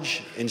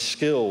knowledge and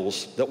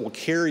skills that will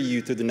carry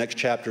you through the next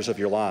chapters of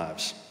your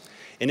lives.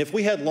 And if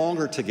we had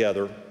longer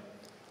together,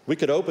 we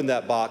could open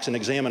that box and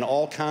examine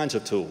all kinds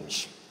of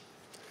tools.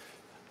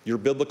 Your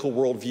biblical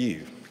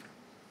worldview,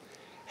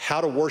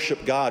 how to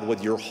worship God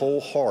with your whole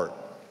heart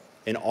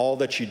in all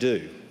that you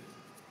do,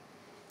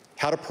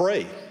 how to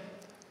pray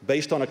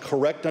based on a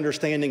correct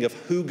understanding of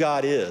who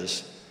God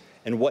is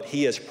and what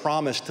He has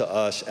promised to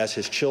us as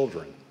His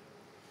children,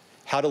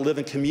 how to live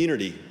in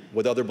community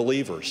with other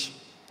believers,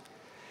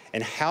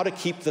 and how to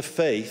keep the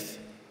faith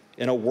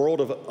in a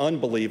world of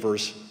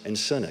unbelievers and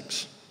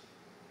cynics.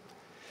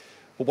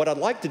 But what I'd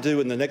like to do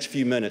in the next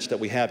few minutes that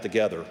we have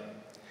together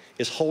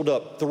is hold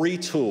up 3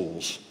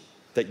 tools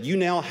that you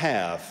now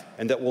have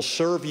and that will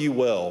serve you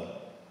well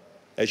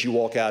as you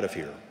walk out of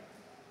here.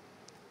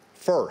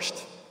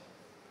 First,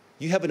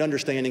 you have an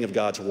understanding of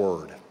God's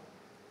Word.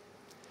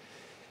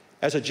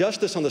 As a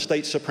justice on the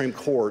state Supreme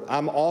Court,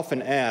 I'm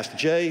often asked,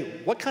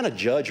 Jay, what kind of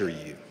judge are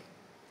you?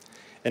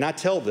 And I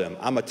tell them,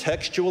 I'm a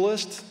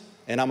textualist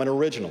and I'm an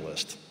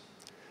originalist.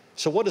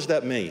 So what does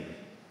that mean?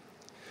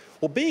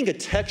 Well, being a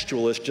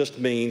textualist just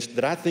means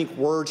that I think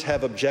words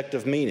have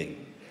objective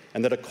meaning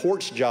and that a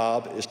court's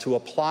job is to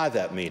apply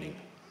that meaning.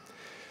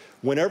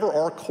 Whenever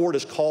our court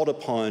is called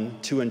upon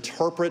to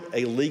interpret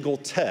a legal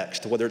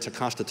text, whether it's a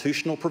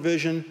constitutional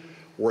provision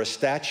or a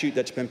statute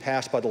that's been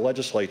passed by the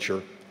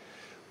legislature,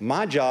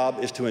 my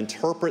job is to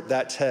interpret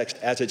that text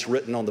as it's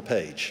written on the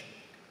page,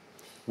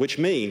 which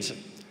means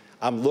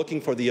I'm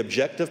looking for the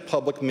objective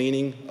public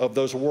meaning of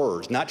those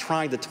words, not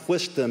trying to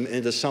twist them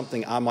into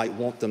something I might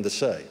want them to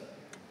say.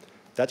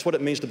 That's what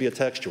it means to be a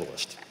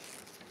textualist.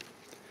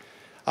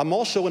 I'm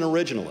also an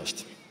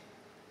originalist.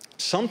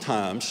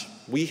 Sometimes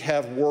we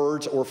have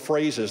words or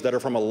phrases that are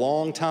from a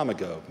long time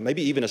ago,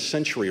 maybe even a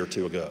century or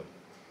 2 ago.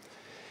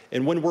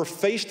 And when we're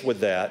faced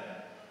with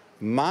that,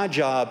 my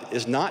job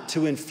is not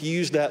to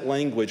infuse that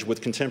language with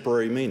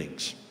contemporary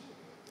meanings.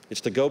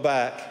 It's to go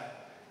back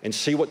and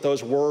see what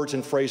those words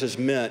and phrases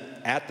meant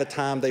at the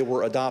time they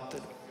were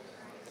adopted.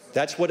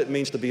 That's what it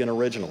means to be an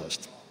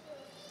originalist.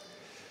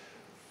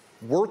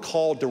 We're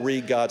called to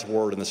read God's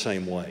Word in the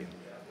same way.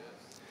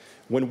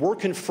 When we're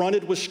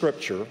confronted with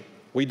Scripture,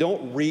 we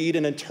don't read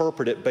and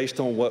interpret it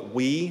based on what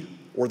we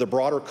or the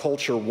broader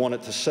culture want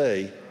it to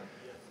say.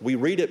 We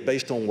read it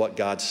based on what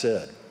God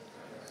said,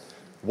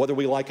 whether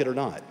we like it or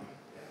not.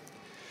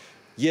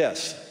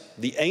 Yes,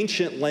 the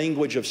ancient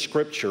language of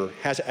Scripture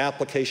has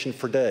application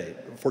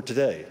for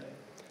today.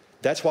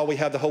 That's why we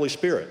have the Holy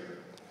Spirit,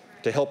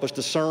 to help us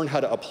discern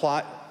how to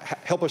apply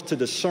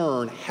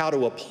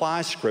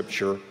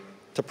Scripture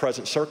to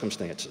present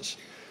circumstances.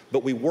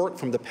 But we work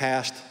from the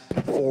past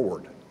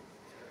forward.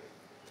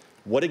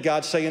 What did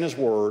God say in His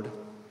Word?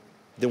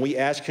 Then we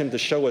ask Him to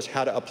show us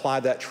how to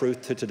apply that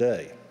truth to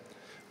today.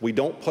 We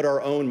don't put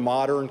our own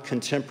modern,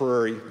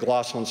 contemporary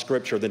gloss on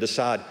Scripture, then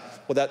decide,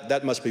 well,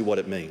 that must be what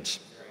it means.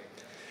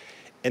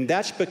 And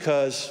that's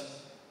because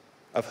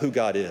of who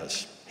God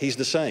is. He's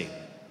the same,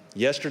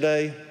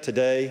 yesterday,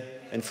 today,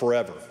 and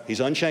forever. He's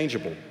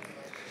unchangeable.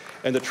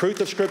 And the truth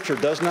of Scripture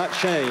does not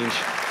change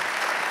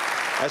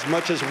as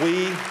much as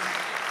we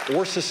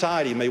or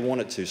society may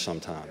want it to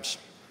sometimes.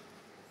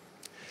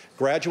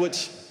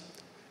 Graduates,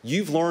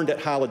 you've learned at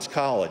Highlands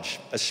College,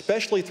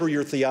 especially through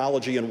your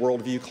theology and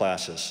worldview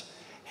classes,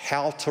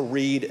 how to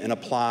read and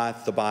apply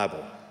the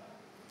Bible,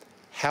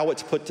 how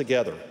it's put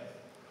together,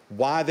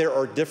 why there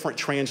are different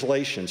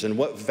translations and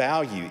what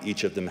value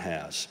each of them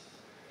has,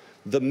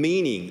 the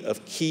meaning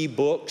of key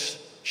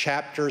books,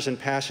 chapters, and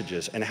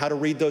passages, and how to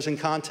read those in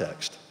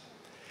context,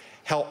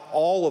 how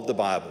all of the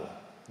Bible,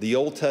 the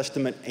Old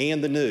Testament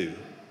and the New,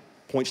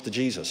 points to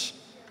Jesus,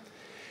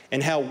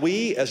 and how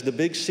we as the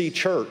Big C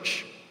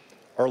Church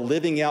are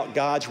living out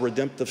God's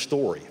redemptive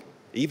story,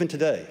 even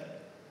today.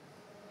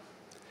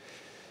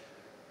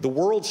 The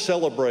world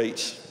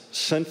celebrates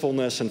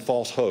sinfulness and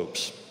false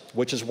hopes,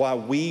 which is why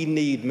we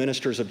need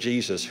ministers of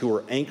Jesus who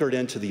are anchored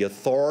into the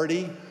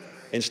authority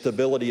and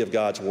stability of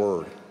God's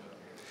Word.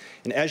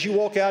 And as you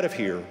walk out of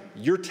here,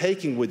 you're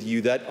taking with you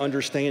that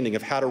understanding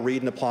of how to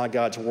read and apply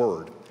God's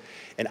Word.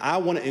 And I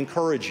want to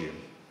encourage you,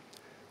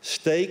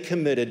 stay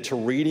committed to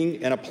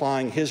reading and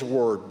applying His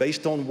Word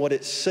based on what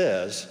it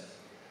says,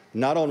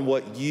 not on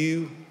what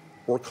you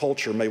or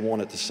culture may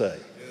want it to say.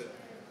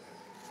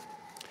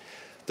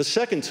 The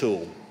second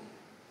tool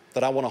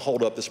that I want to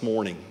hold up this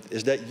morning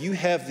is that you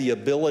have the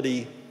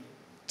ability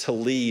to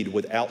lead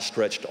with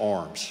outstretched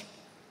arms.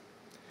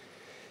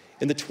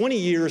 In the 20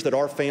 years that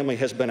our family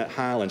has been at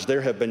Highlands,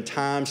 there have been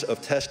times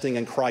of testing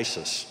and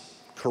crisis,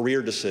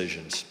 career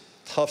decisions,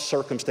 tough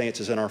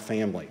circumstances in our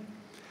family.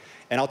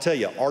 And I'll tell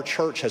you, our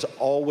church has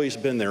always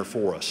been there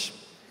for us.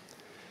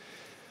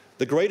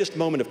 The greatest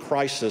moment of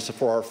crisis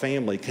for our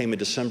family came in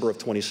December of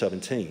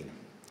 2017.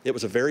 It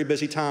was a very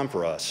busy time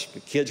for us. The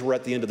kids were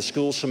at the end of the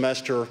school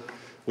semester.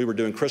 We were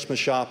doing Christmas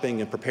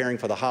shopping and preparing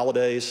for the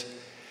holidays.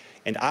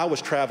 And I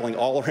was traveling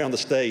all around the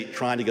state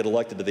trying to get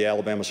elected to the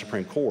Alabama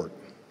Supreme Court.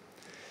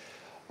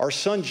 Our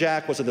son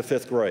Jack was in the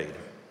 5th grade,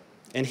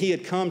 and he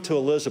had come to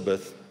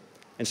Elizabeth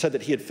and said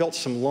that he had felt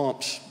some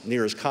lumps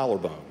near his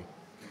collarbone.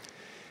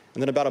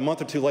 And then about a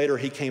month or 2 later,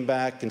 he came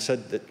back and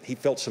said that he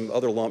felt some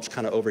other lumps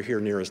kind of over here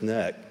near his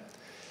neck.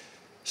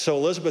 So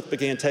Elizabeth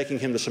began taking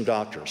him to some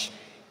doctors.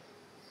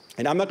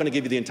 And I'm not going to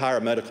give you the entire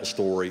medical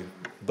story,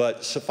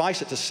 but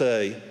suffice it to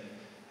say,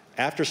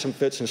 after some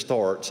fits and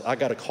starts, I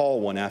got a call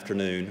one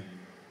afternoon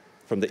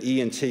from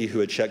the ENT who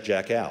had checked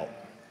Jack out.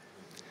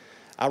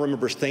 I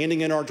remember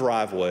standing in our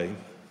driveway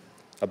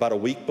about a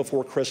week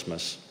before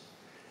Christmas,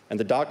 and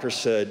the doctor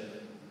said,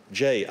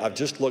 "Jay, I've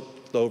just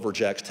looked over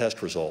Jack's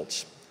test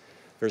results.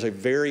 There's a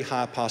very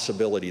high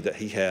possibility that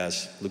he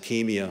has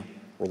leukemia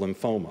or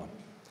lymphoma.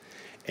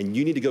 and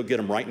you need to go get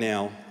them right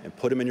now and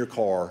put them in your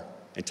car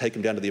and take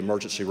them down to the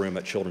emergency room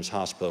at Children's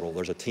Hospital.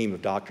 There's a team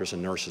of doctors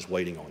and nurses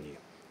waiting on you.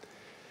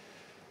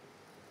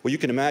 Well, you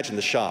can imagine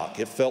the shock.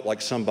 It felt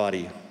like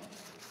somebody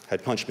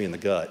had punched me in the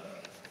gut.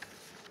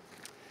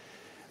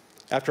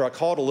 After I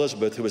called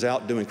Elizabeth, who was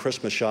out doing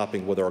Christmas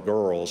shopping with our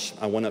girls,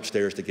 I went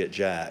upstairs to get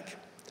Jack.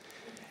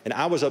 And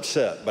I was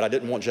upset, but I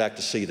didn't want Jack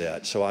to see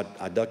that. So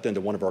I ducked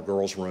into one of our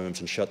girls' rooms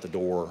and shut the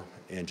door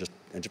and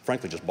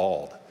frankly just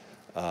bawled.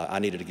 I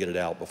needed to get it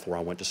out before I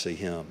went to see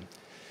him.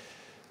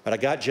 But I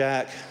got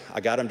Jack, I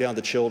got him down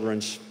to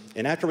Children's,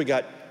 and after we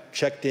got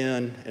checked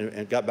in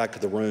and got back to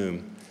the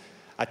room,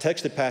 I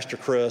texted Pastor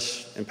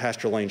Chris and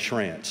Pastor Lane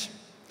Schrantz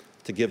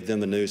to give them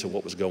the news of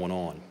what was going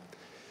on.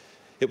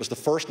 It was the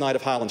first night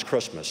of Highlands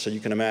Christmas, so you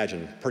can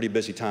imagine, pretty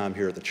busy time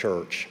here at the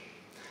church.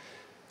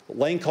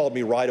 Lane called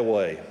me right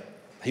away.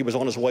 He was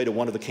on his way to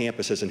one of the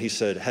campuses and he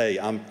said, hey,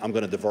 I'm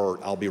gonna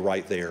divert, I'll be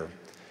right there.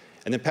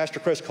 And then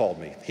Pastor Chris called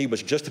me. He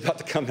was just about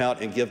to come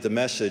out and give the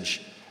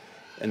message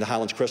in the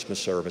Highlands Christmas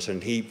service,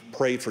 and he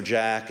prayed for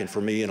Jack and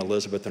for me and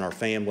Elizabeth and our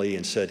family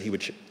and said he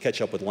would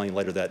catch up with Lane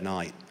later that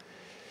night.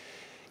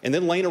 And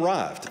then Lane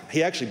arrived.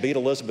 He actually beat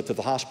Elizabeth to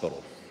the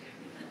hospital.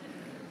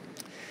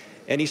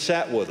 And he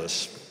sat with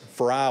us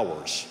for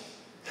hours,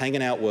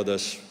 hanging out with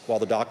us while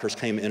the doctors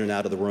came in and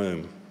out of the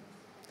room.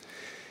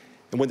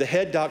 And when the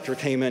head doctor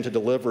came in to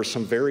deliver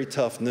some very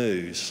tough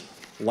news,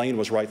 Lane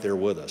was right there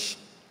with us.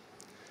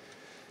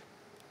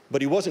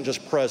 But he wasn't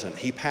just present,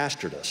 he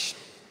pastored us.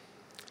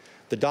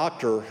 The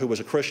doctor, who was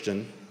a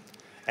Christian,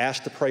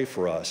 asked to pray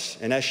for us.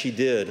 And as she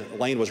did,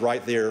 Lane was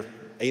right there,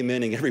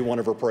 amening every one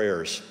of her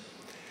prayers.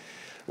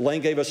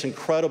 Lane gave us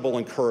incredible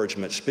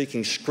encouragement,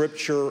 speaking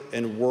scripture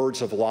and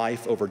words of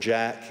life over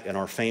Jack and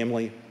our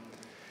family.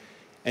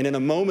 And in a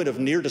moment of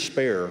near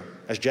despair,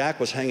 as Jack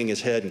was hanging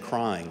his head and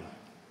crying,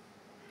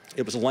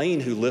 it was Lane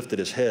who lifted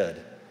his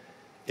head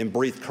and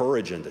breathed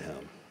courage into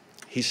him.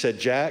 He said,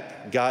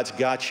 Jack, God's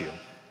got you.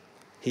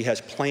 He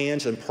has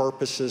plans and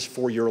purposes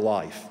for your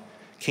life.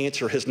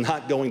 Cancer is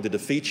not going to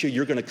defeat you.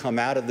 You're going to come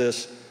out of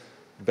this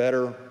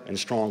better and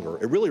stronger.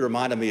 It really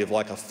reminded me of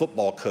like a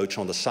football coach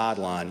on the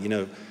sideline. You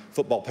know,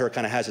 football player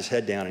kind of has his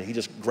head down and he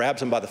just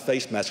grabs him by the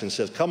face mask and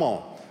says, come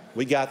on,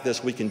 we got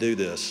this, we can do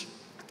this.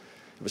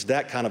 It was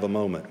that kind of a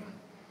moment.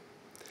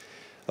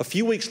 A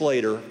few weeks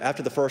later,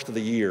 after the first of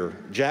the year,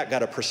 Jack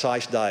got a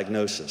precise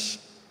diagnosis.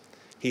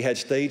 He had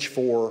stage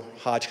 4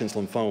 Hodgkin's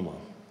lymphoma.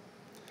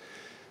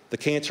 The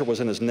cancer was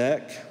in his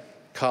neck,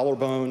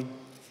 collarbone,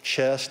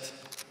 chest,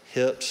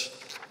 hips,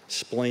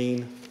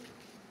 spleen,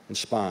 and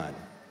spine.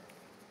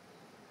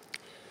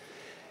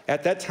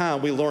 At that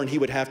time, we learned he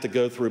would have to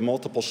go through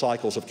multiple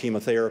cycles of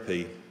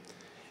chemotherapy,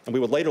 and we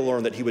would later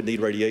learn that he would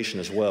need radiation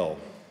as well.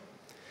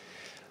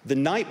 The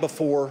night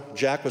before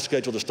Jack was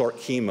scheduled to start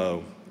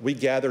chemo, we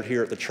gathered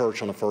here at the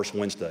church on the first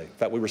Wednesday. In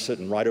fact, we were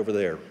sitting right over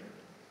there.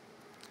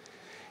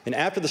 And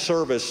after the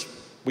service,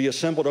 we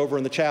assembled over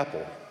in the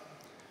chapel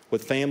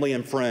with family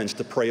and friends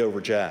to pray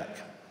over Jack.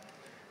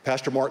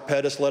 Pastor Mark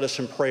Pettis led us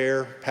in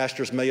prayer.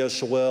 Pastors Mayo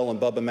Sewell and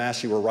Bubba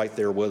Massey were right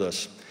there with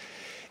us.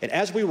 And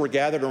as we were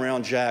gathered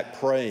around Jack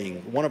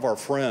praying, one of our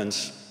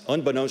friends,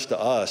 unbeknownst to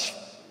us,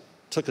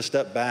 took a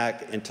step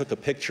back and took a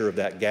picture of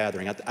that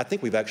gathering. I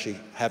think we've actually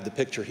have the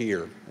picture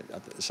here.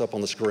 It's up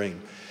on the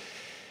screen.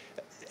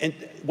 And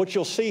what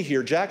you'll see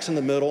here, Jack's in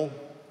the middle.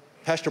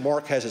 Pastor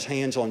Mark has his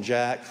hands on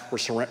Jack.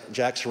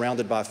 Jack's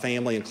surrounded by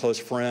family and close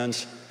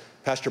friends.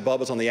 Pastor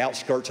Bubba's on the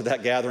outskirts of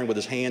that gathering with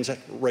his hands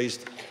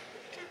raised.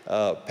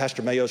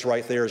 Pastor Mayo's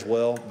right there as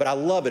well. But I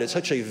love it. It's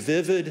such a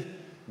vivid,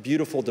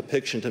 beautiful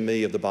depiction to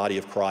me of the body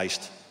of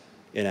Christ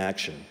in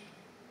action.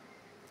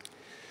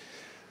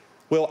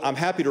 Well, I'm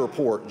happy to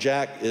report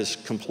Jack is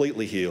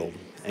completely healed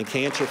and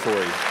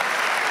cancer-free.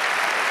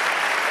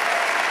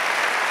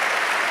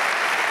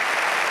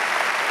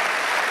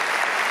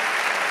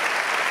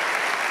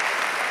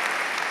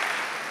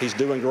 He's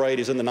doing great.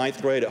 He's in the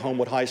 9th grade at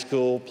Homewood High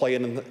School,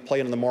 playing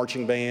in the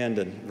marching band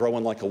and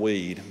growing like a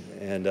weed.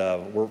 And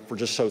we're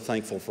just so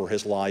thankful for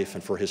his life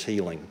and for his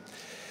healing.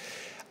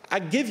 I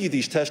give you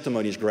these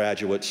testimonies,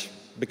 graduates,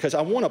 because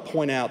I want to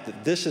point out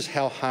that this is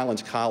how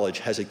Highlands College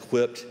has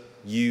equipped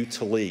you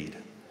to lead,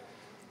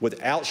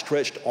 with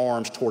outstretched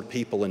arms toward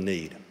people in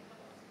need.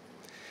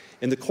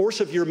 In the course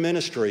of your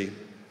ministry,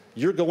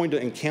 you're going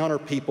to encounter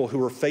people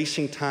who are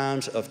facing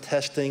times of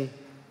testing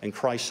and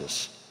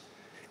crisis,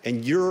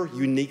 and you're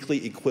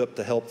uniquely equipped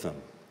to help them.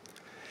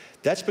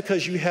 That's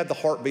because you have the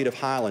heartbeat of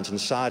Highlands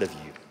inside of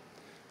you,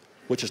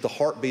 which is the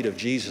heartbeat of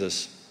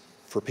Jesus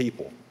for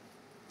people.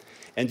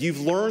 And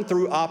you've learned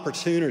through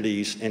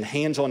opportunities and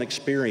hands-on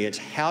experience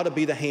how to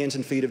be the hands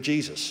and feet of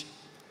Jesus,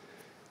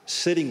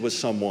 sitting with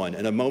someone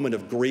in a moment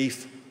of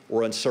grief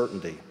or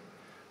uncertainty,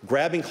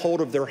 grabbing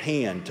hold of their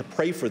hand to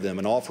pray for them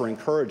and offer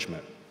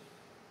encouragement,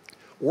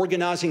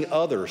 organizing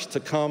others to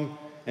come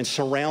and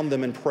surround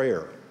them in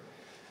prayer,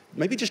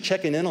 maybe just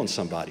checking in on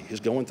somebody who's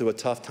going through a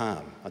tough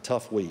time, a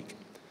tough week,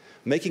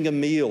 making a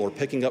meal or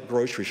picking up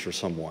groceries for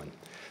someone.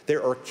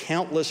 There are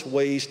countless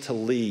ways to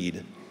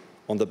lead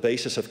on the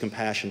basis of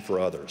compassion for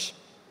others.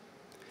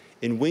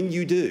 And when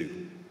you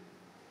do,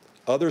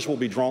 others will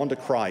be drawn to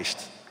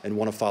Christ and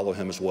want to follow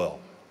him as well.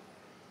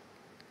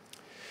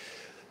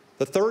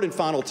 The third and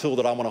final tool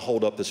that I want to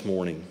hold up this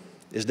morning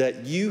is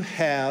that you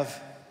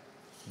have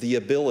the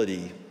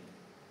ability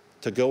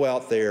to go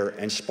out there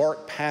and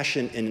spark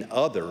passion in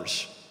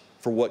others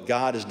for what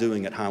God is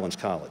doing at Highlands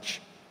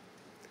College.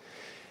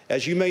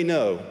 As you may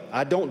know,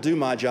 I don't do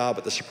my job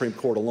at the Supreme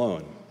Court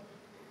alone.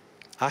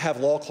 I have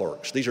law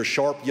clerks. These are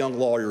sharp young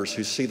lawyers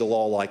who see the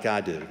law like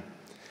I do.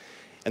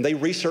 And they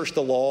research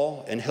the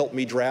law and help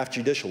me draft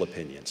judicial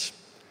opinions.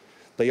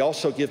 They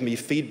also give me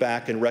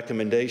feedback and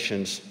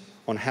recommendations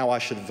on how I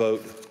should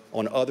vote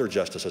on other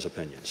justices'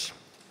 opinions.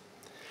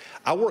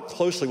 I work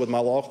closely with my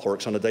law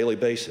clerks on a daily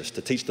basis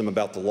to teach them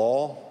about the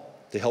law,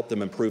 to help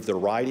them improve their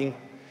writing,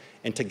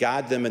 and to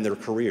guide them in their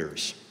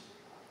careers.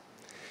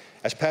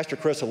 As Pastor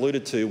Chris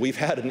alluded to, we've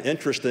had an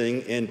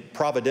interesting and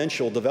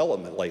providential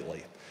development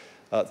lately.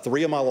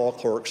 3 of my law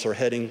clerks are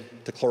heading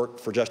to clerk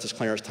for Justice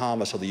Clarence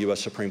Thomas of the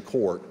U.S. Supreme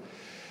Court,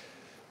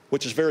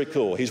 which is very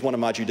cool. He's one of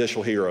my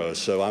judicial heroes,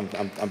 so I'm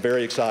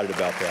very excited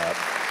about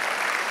that.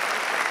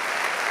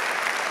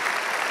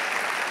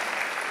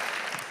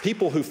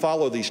 People who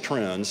follow these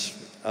trends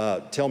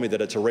tell me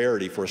that it's a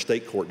rarity for a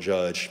state court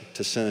judge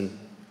to send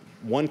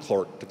one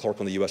clerk to clerk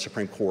on the U.S.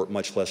 Supreme Court,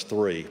 much less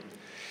 3.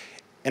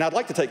 And I'd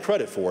like to take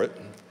credit for it,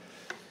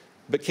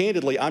 but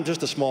candidly, I'm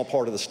just a small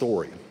part of the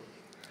story.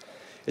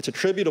 It's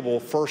attributable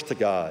first to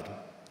God,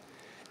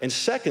 and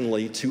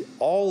secondly, to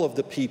all of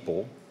the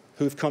people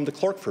who've come to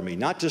clerk for me,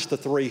 not just the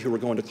 3 who are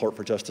going to clerk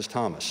for Justice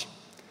Thomas.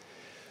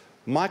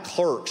 My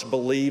clerks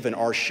believe in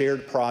our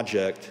shared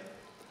project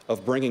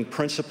of bringing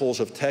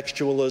principles of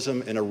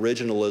textualism and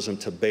originalism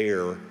to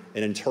bear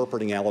in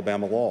interpreting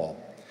Alabama law.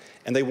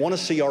 And they want to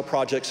see our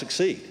project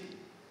succeed.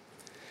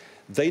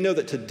 They know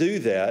that to do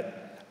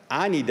that,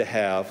 I need to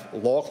have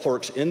law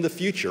clerks in the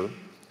future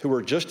who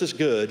are just as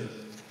good,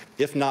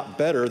 if not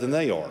better, than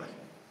they are.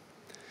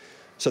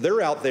 So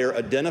they're out there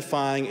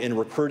identifying and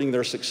recruiting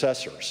their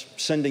successors,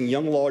 sending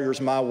young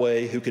lawyers my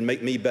way who can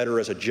make me better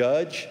as a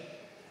judge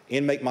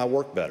and make my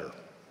work better.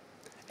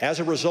 As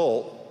a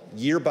result,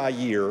 year by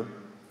year,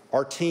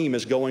 our team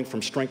is going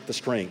from strength to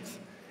strength,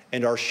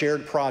 and our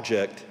shared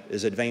project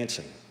is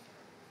advancing.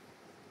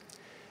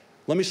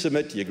 Let me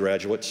submit to you,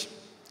 graduates,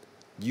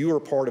 you are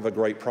part of a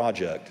great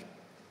project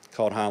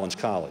called Highlands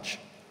College.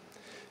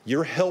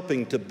 You're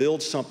helping to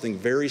build something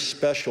very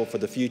special for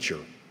the future,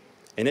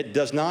 and it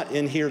does not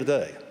end here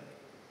today.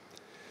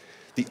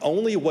 The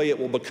only way it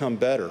will become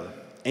better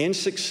and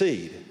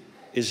succeed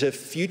is if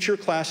future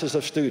classes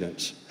of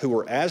students who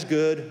are as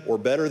good or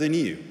better than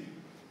you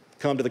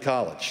come to the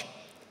college.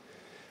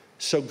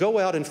 So go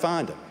out and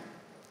find them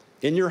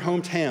in your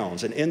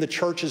hometowns and in the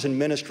churches and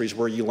ministries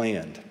where you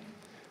land.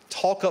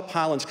 Talk up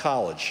Highlands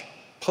College.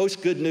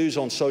 Post good news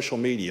on social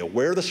media.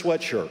 Wear the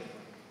sweatshirt.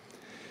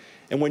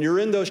 And when you're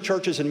in those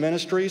churches and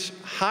ministries,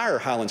 hire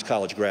Highlands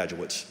College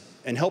graduates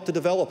and help to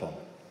develop them.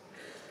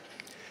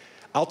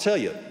 I'll tell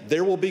you,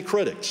 there will be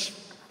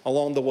critics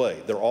along the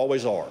way. There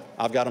always are.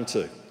 I've got them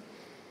too.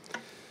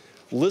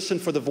 Listen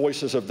for the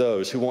voices of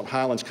those who want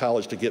Highlands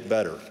College to get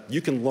better.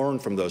 You can learn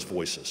from those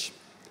voices.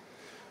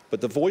 But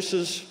the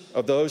voices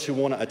of those who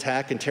want to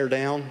attack and tear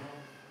down,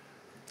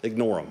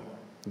 ignore them.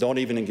 Don't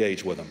even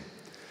engage with them.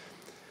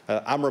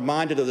 I'm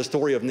reminded of the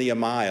story of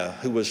Nehemiah,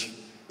 who was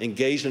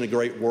engaged in a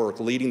great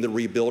work, leading the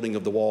rebuilding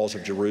of the walls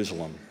of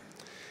Jerusalem.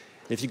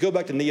 If you go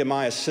back to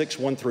Nehemiah 6,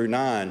 1 through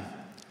 9,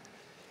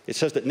 it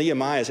says that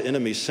Nehemiah's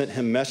enemies sent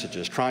him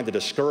messages trying to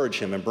discourage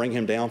him and bring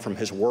him down from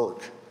his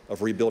work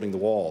of rebuilding the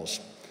walls.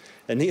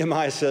 And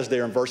Nehemiah says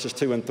there in verses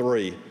 2 and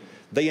 3,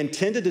 they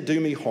intended to do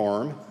me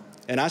harm,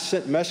 and I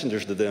sent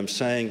messengers to them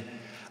saying,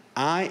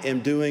 I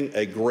am doing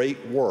a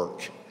great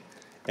work,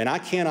 and I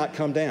cannot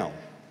come down.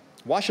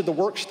 Why should the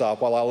work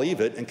stop while I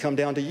leave it and come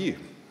down to you?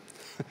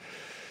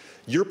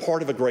 You're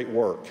part of a great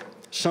work,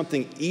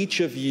 something each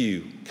of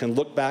you can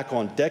look back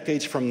on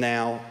decades from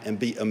now and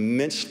be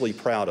immensely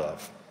proud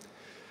of.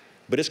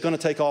 But it's going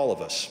to take all of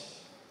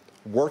us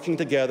working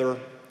together,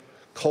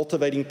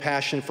 cultivating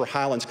passion for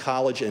Highlands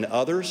College and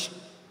others,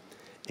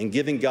 and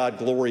giving God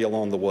glory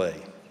along the way.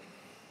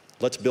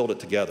 Let's build it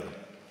together.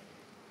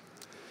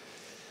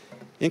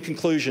 In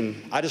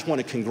conclusion, I just want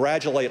to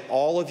congratulate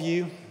all of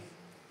you.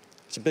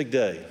 It's a big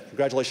day.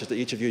 Congratulations to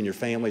each of you and your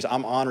families.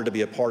 I'm honored to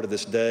be a part of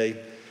this day.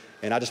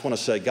 And I just want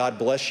to say God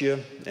bless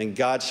you and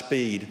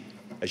Godspeed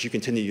as you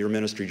continue your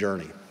ministry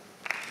journey.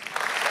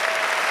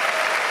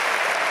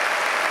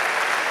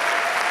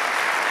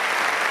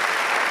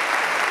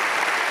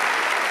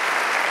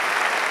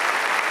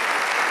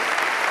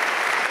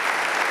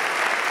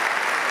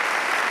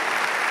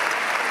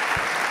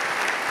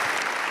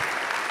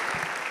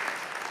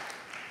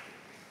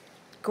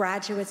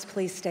 Graduates,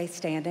 please stay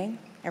standing.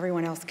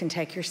 Everyone else can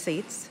take your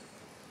seats.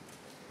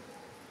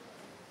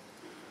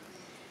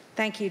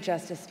 Thank you,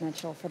 Justice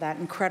Mitchell, for that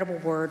incredible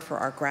word for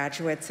our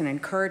graduates and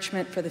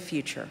encouragement for the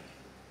future.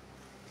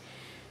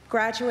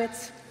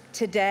 Graduates,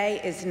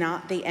 today is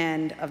not the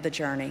end of the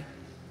journey.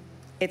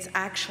 It's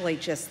actually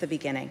just the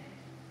beginning.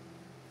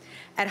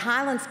 At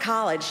Highlands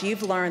College,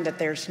 you've learned that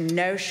there's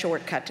no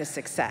shortcut to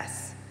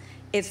success.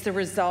 It's the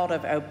result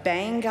of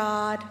obeying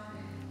God,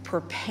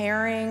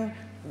 preparing,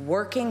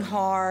 working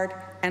hard,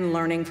 and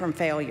learning from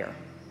failure.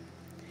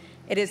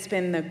 It has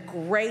been the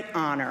great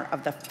honor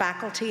of the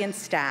faculty and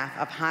staff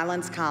of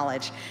Highlands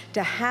College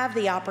to have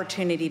the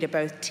opportunity to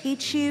both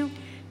teach you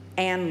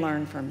and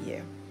learn from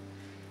you.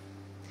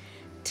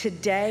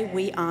 Today,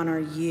 we honor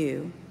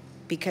you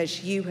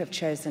because you have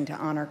chosen to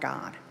honor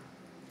God.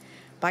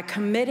 By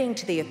committing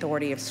to the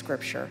authority of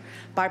Scripture,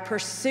 by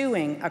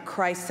pursuing a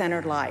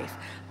Christ-centered life,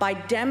 by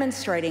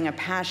demonstrating a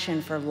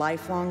passion for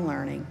lifelong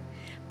learning,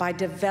 by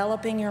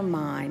developing your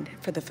mind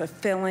for the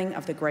fulfilling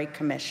of the Great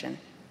Commission.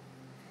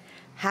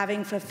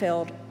 Having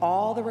fulfilled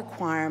all the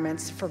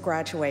requirements for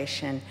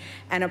graduation,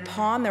 and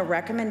upon the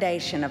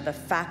recommendation of the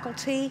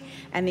faculty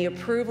and the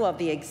approval of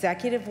the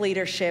executive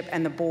leadership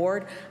and the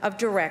board of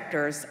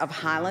directors of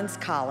Highlands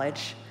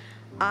College,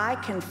 I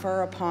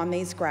confer upon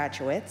these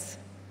graduates,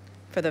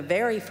 for the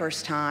very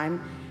first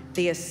time,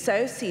 the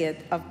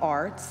Associate of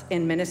Arts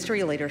in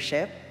Ministry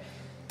Leadership,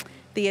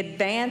 the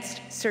Advanced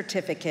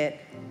Certificate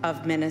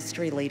of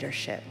Ministry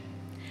Leadership.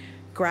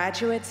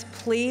 Graduates,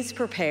 please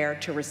prepare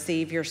to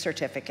receive your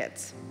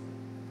certificates.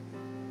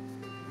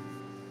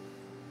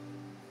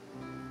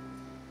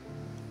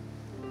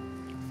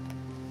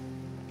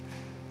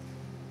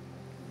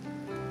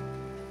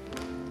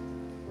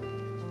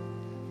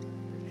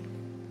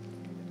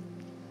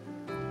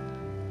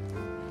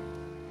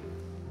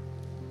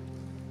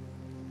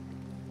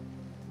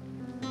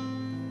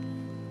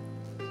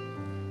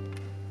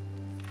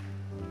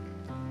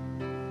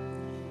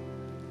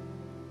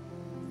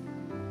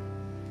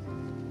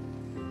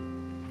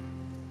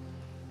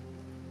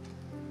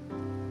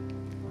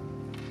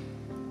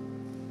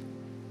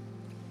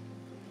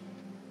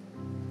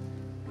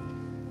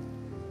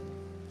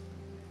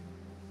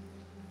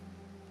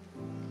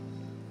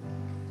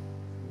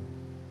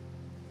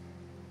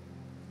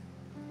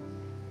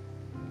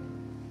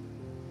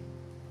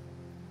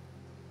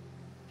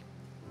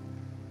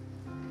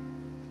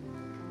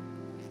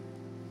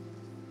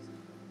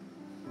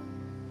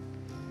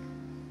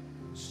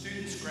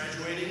 Students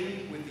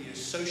graduating with the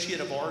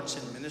Associate of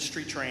Arts in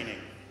Ministry Training.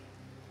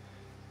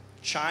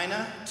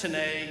 China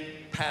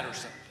Tanae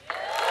Patterson.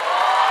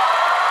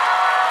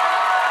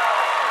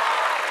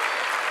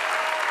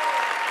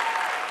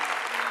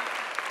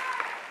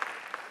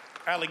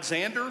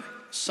 Alexander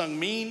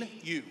Sungmin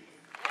Yu.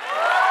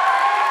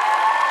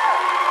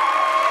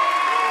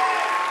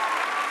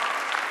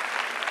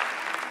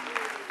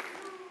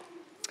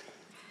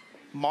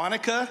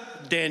 Monica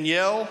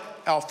Danielle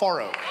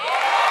Alfaro.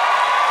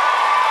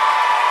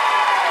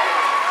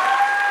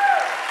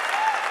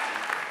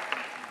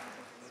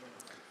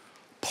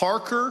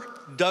 Parker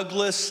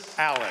Douglas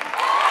Allen.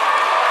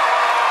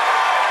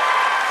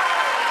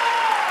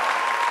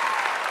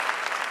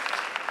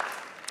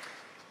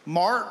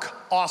 Mark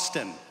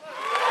Austin.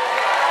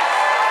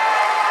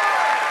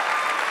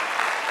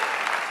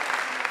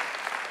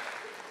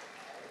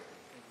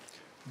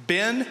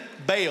 Ben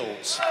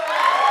Bales.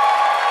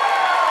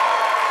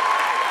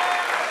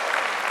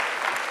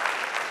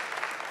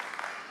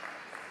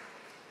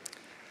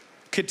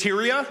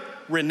 Kateria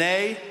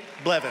Renee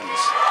Blevins.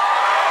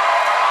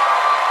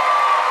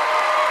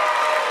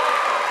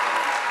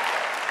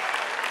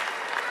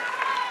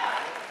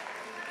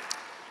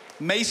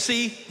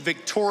 Macy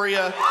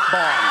Victoria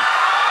Bond.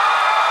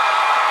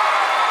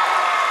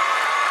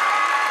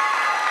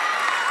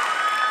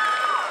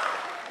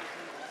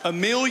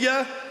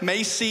 Amelia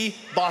Macy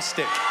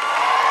Bostick.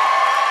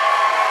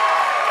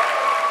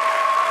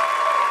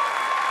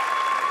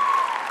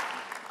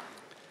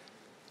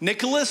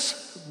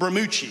 Nicholas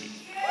Bramucci.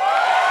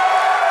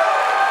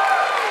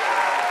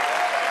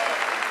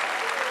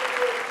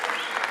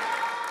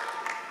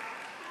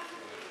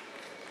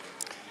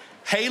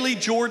 Haley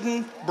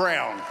Jordan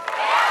Brown.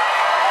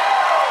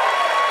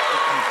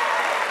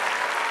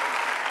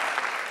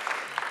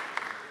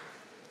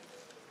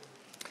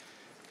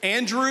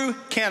 Andrew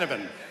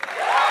Canavan.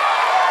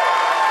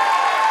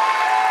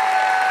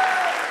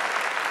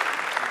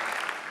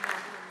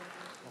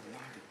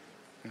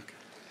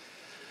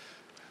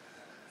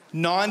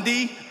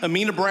 Nandi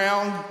Amina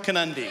Brown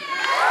Kanundi. Is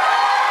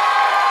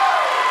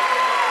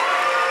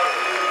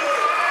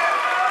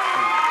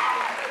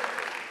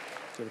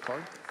there a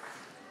card?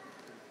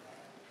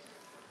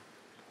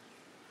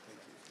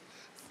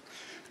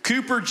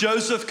 Cooper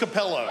Joseph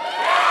Capello.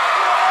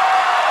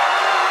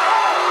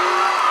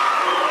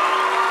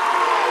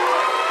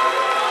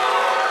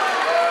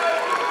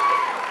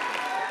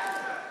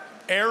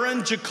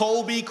 Aaron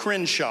Jacoby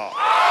Crenshaw.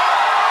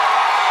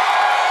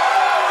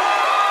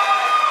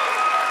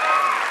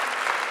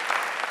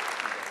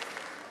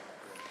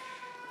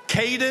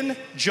 Caden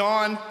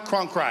John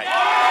Cronkright.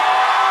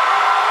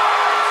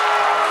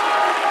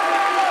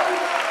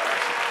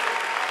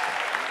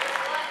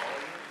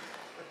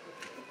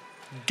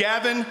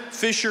 Gavin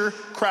Fisher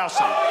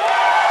Krausen.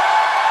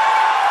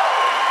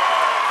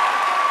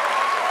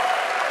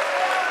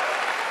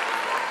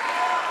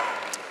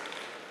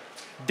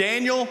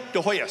 Daniel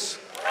De Hoyos.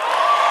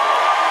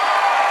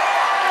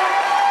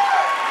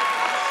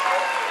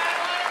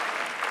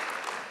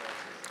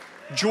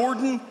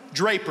 Jordan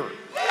Draper.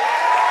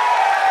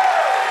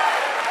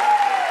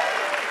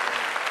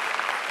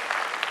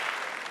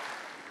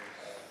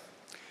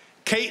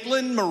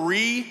 Caitlin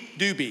Marie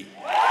Doobie.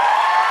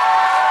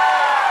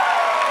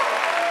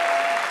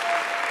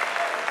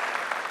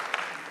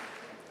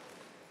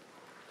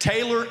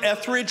 Taylor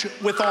Etheridge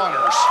with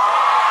honors.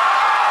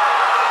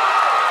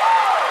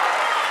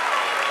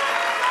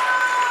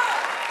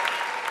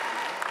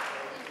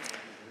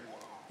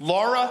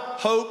 Laura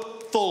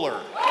Hope Fuller.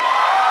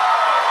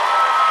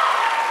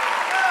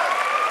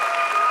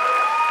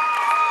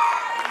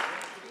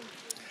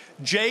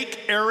 Jake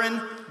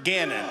Aaron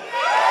Gannon.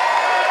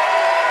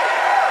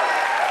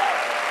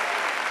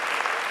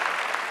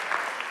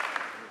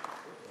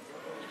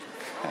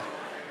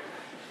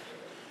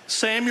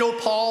 Samuel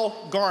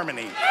Paul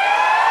Garmany.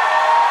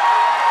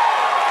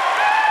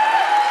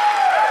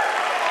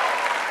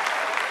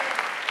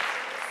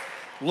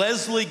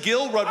 Leslie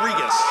Gill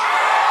Rodriguez.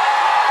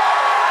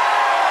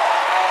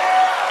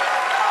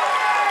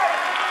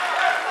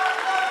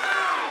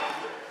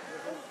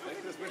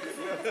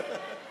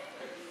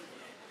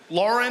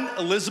 Lauren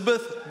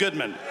Elizabeth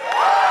Goodman.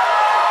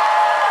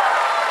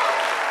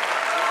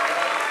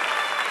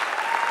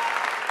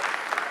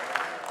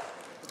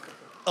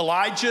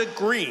 Elijah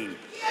Green.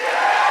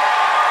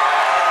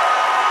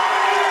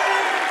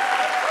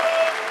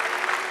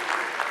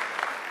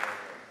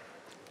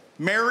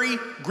 Mary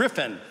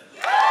Griffin.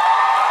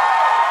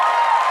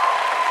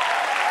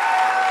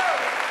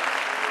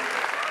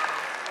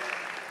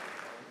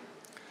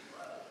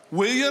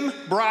 William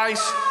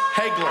Bryce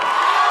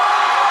Hagler.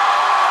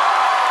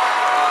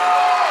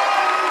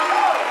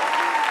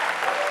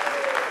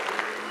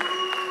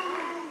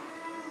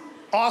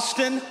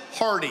 Austin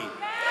Hardy.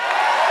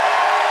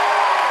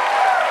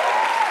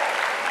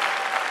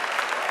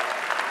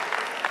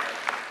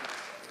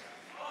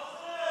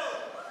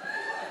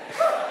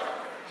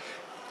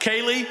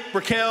 Kaylee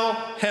Raquel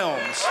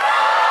Helms.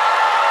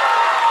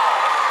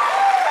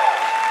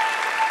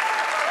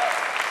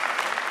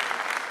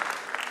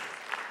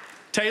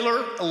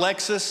 Taylor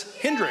Alexis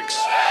Hendricks.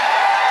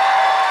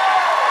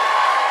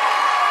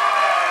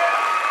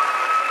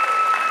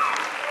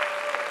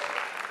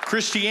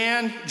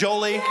 Christiane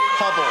Jolie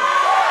Hubble.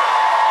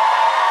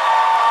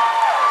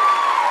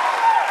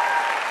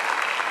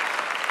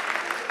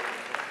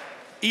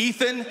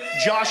 Ethan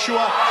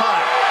Joshua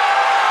Hunt.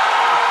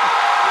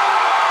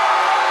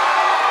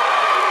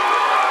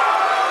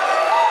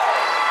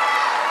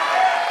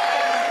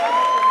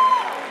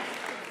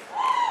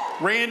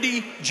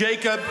 Randy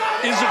Jacob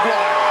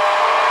Izaguirre.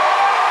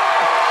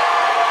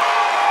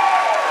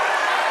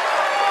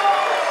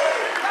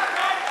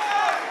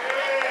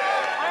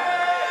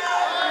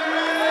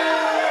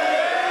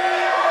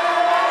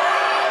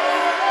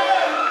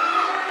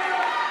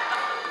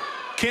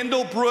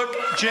 Kendall Brooke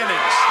Jennings.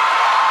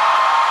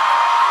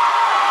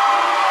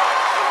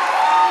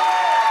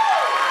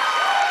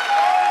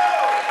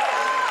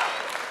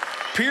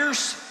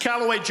 Pierce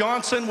Calloway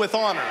Johnson with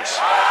honors.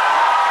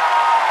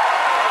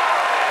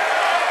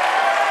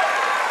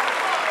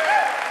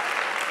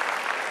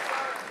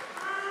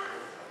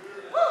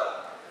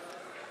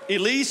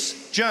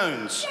 Elise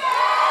Jones.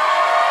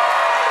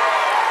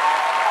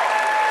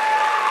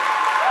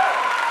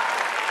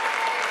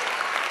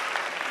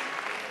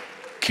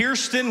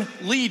 Kirsten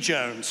Lee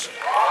Jones.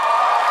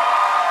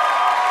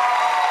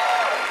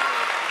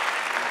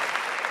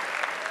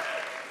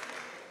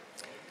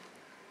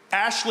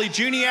 Ashley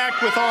Juniak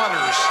with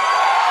honors.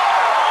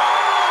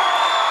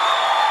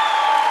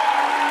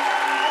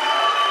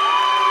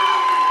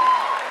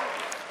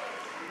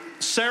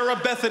 Sarah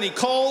Bethany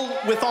Cole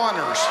with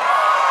honors.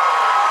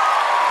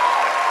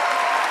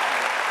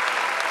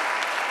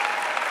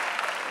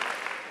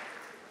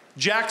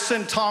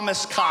 Jackson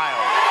Thomas Kyle.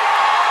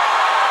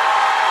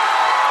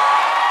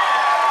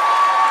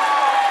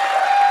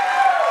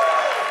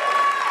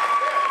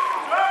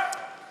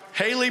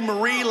 Haley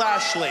Marie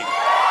Lashley.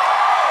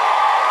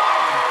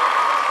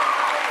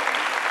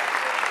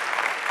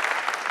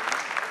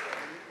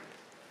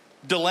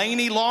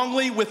 Delaney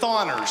Longley with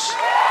honors.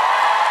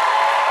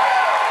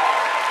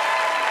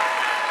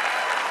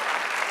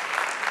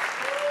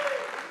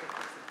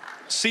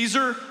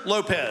 Cesar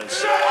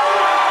Lopez.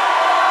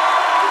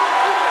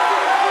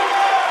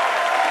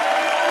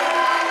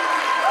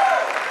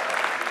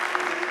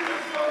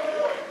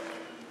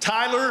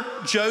 Tyler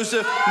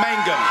Joseph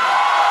Mangum.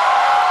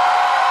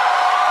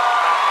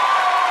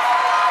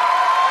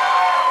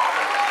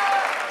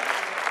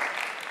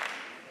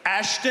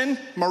 Ashton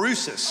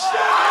Marusis.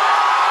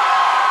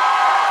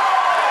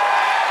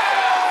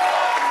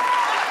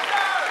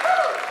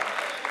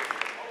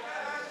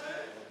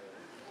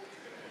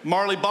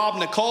 Marley Bob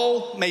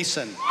Nicole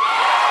Mason.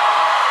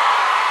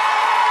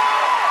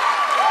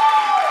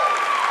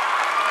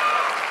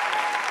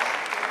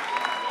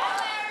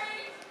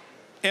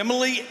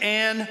 Emily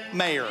Ann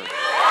Mayer.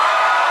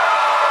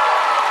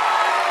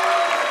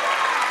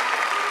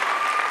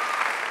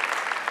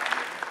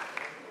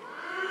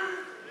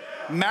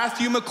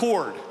 Matthew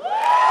McCord.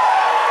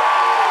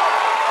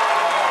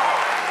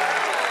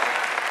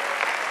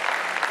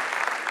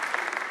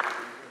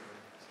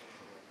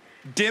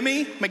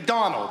 Demi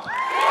McDonald.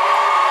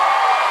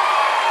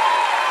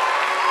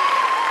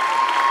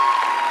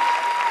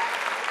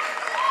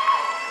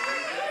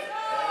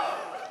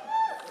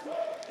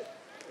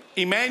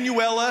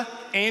 Emanuela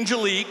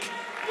Angelique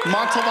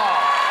Montalval.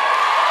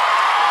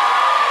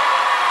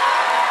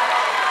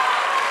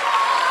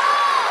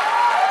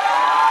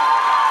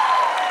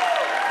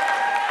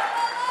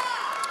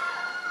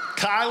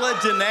 Kyla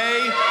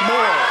Danae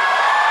Moore.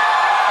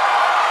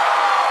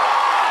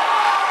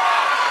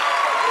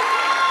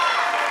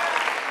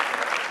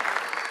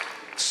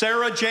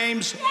 Sarah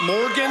James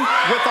Morgan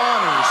with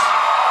honors.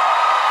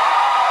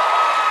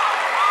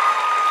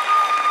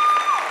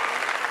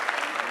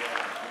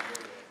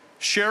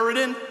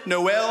 Sheridan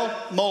Noel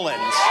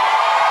Mullins.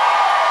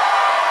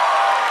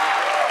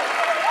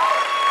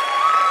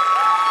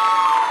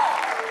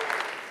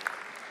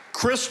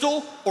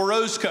 Crystal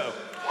Orozco.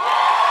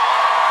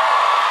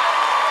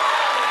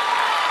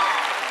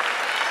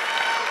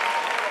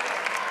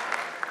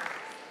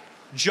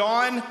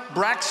 John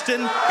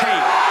Braxton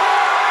Pate.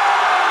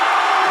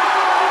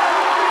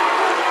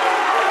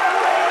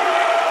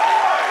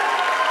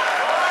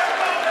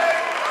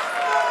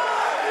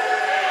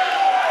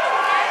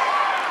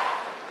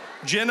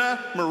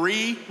 Jenna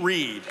Marie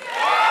Reed.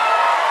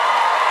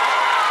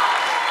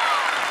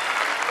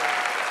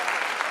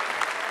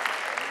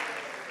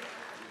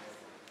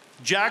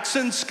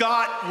 Jackson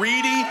Scott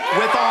Reedy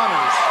with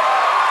honors.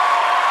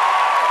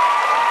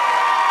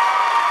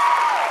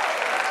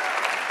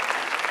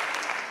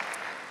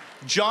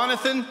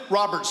 Jonathan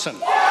Robertson.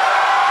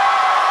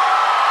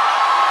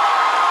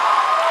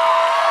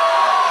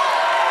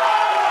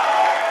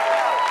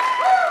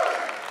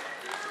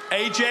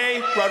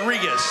 AJ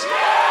Rodriguez.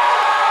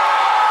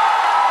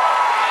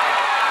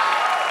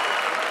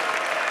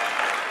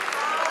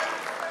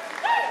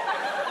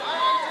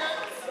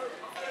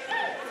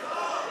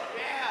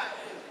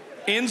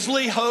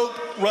 Inslee Hope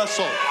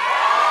Russell.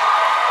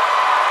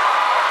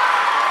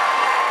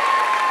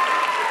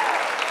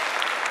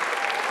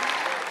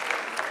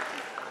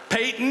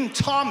 Peyton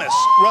Thomas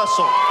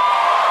Russell.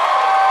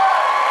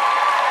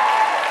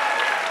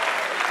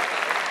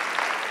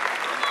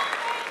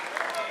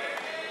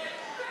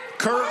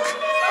 Kirk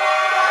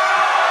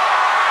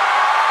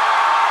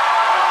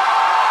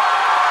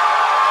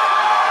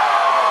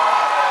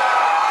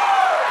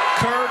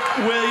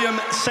William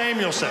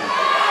Samuelson.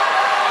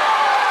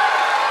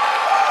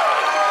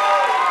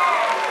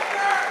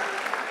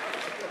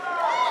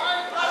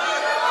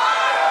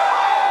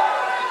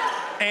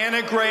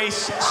 Anna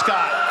Grace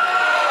Scott.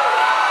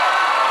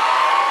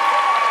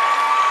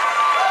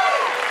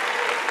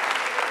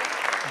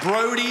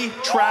 Brody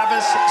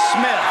Travis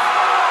Smith.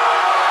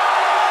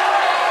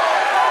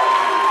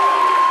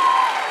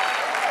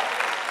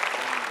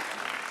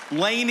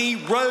 Lainey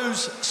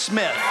Rose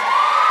Smith.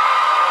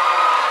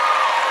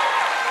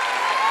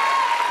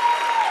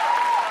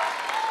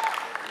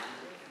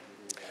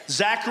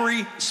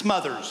 Zachary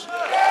Smothers.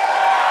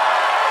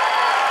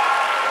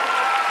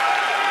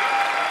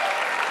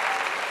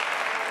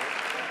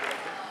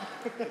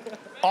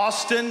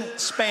 Austin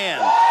Spann.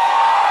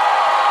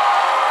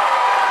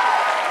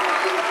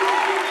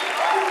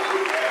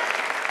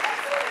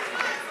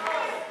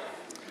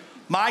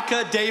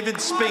 Micah David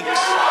Spinks.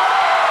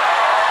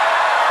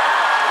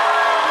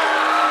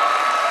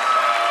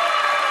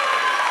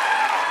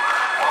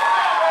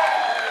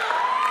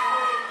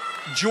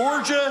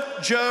 Georgia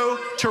Joe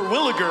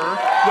Terwilliger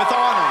with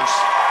honors.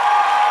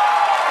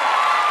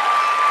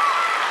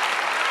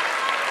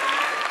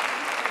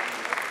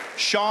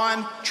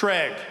 Sean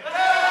Tregg.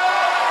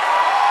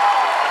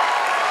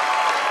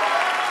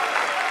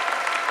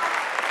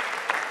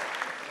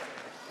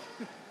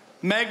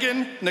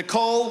 Megan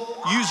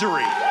Nicole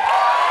Usery.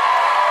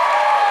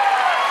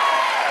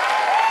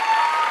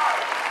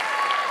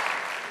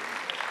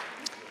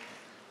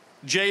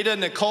 Jada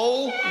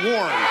Nicole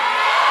Warren.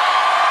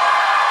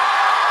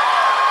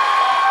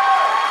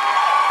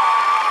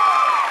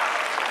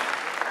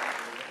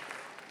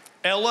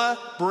 Ella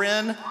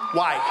Bryn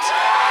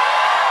White.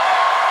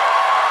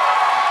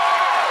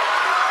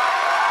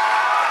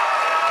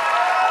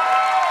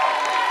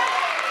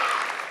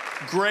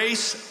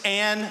 Grace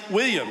Ann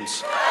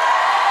Williams.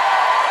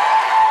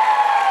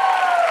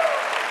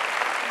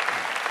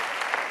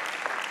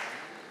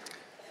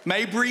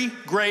 Mabry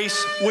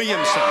Grace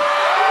Williamson.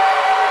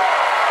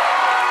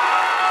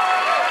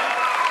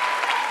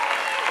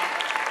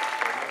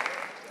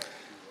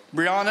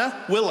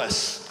 Brianna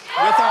Willis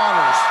with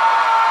honors.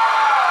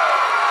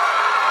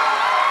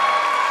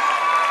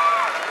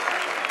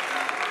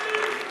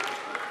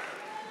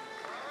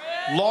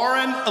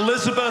 Lauren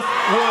Elizabeth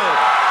Wood.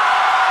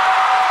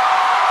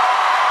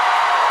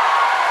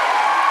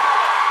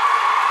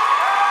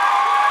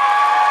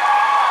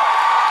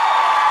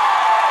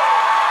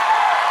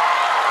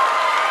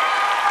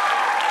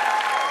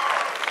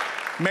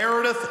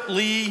 Meredith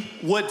Lee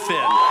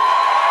Woodfin.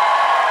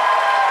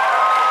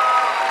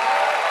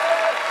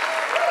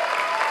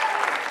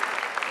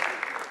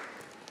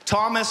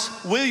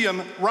 Thomas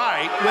William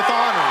Wright with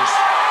honors.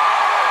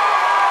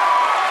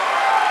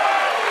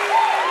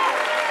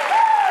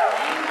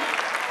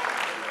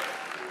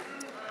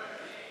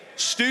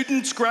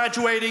 Students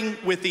graduating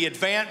with the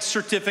Advanced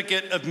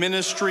Certificate of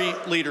Ministry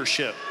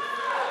Leadership.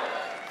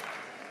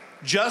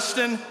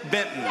 Justin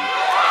Benton.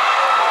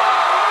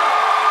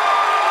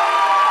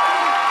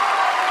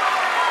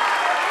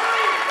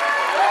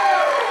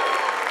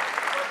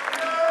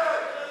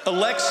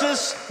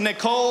 Alexis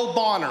Nicole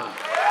Bonner.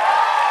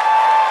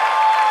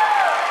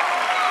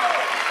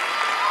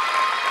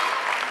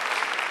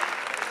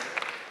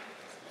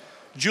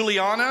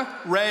 Juliana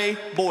Ray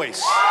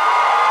Boyce.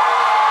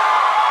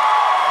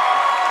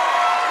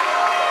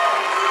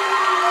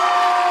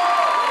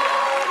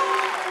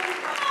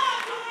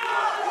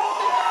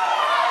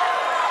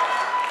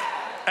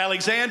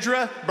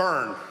 Alexandra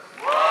Byrne.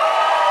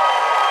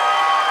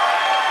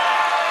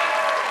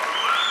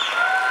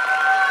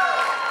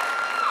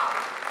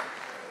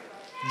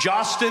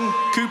 Justin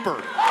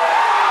Cooper.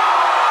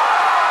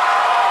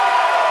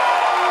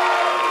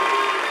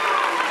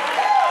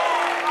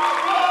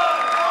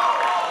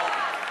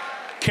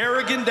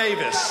 Kerrigan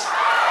Davis.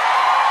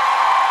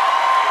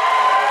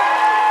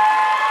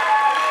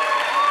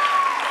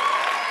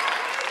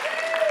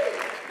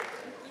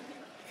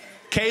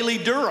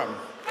 Kaylee Durham.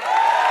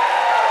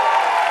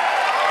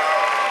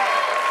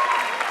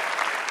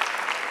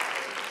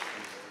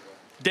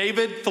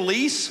 David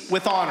Felice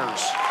with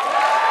honors.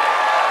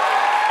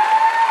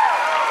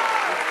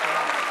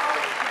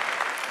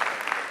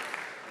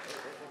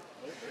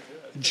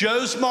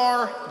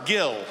 Josmar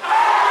Gill.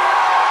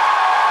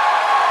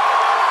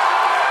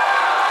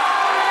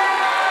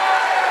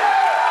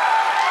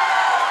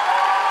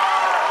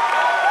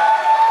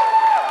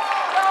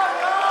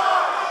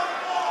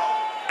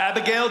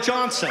 Abigail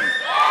Johnson.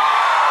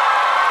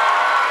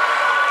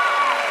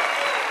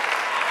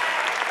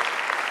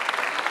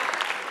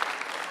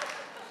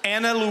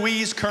 Anna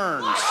Louise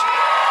Kearns.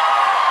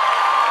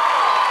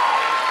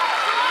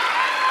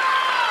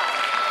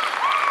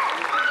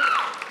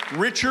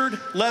 Richard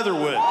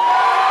Leatherwood.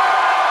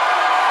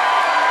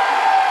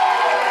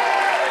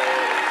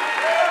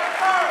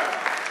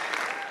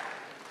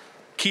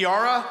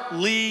 Kiara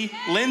Lee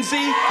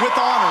Lindsay with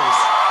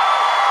honors.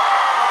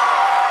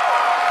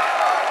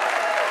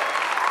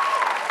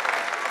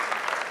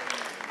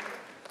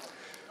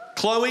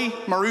 Chloe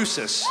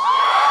Marusis.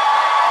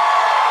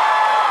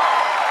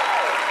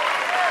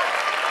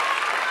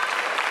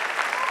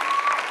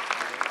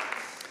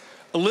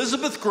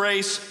 Elizabeth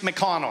Grace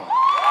McConnell.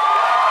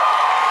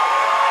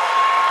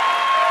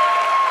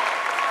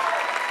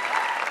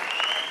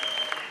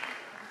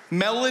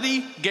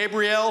 Melody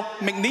Gabrielle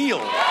McNeil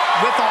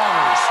with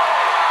honors.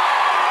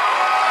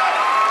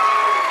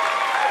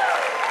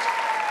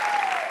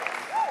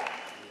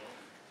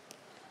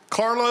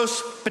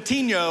 Carlos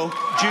Patino,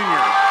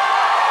 Jr.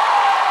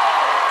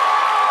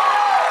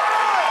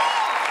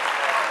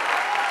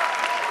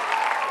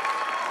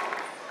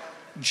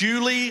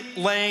 Julie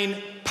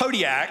Lane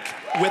Podiak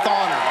with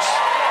honors.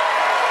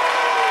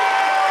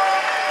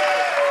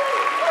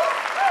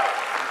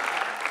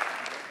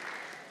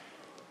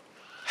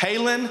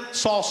 Halen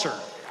Saucer.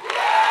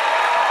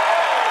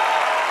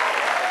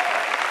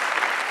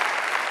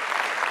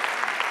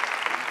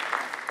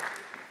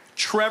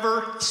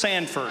 Trevor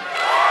Sanford.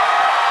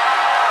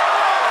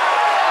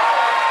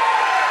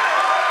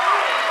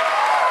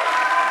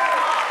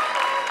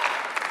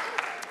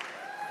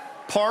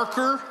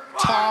 Parker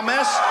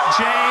Thomas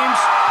James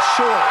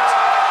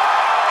Short.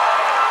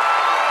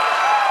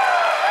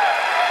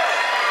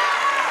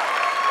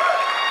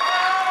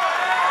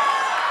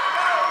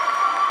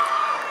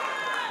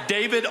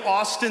 David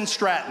Austin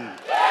Stratton.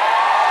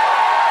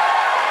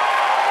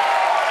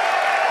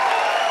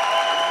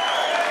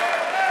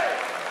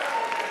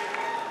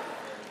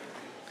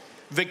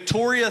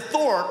 Victoria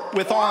Thorpe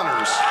with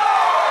honors.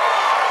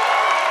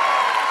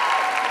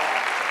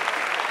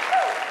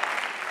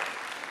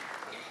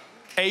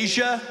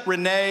 Asia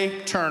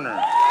Renee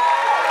Turner.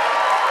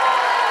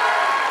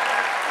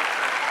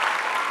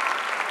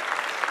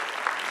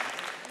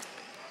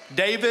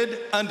 David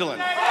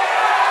Undelin.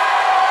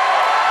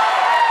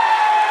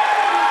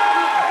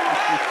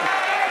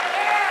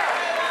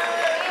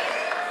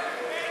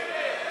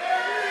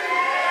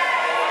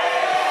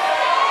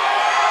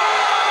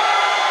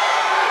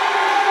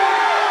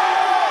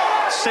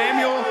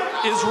 Samuel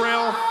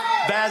Israel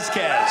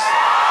Vazquez.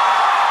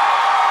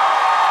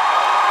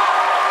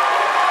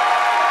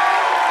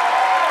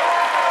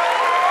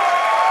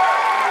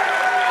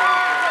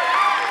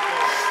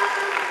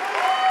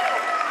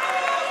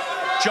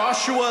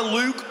 Joshua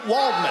Luke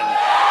Waldman.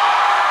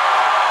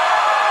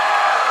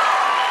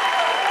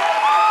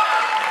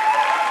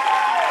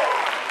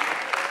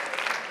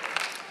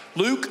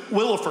 Luke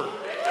Williford.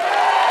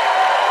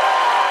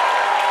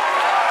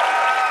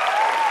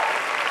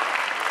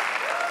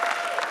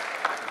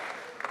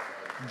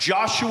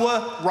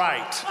 Joshua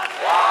Wright.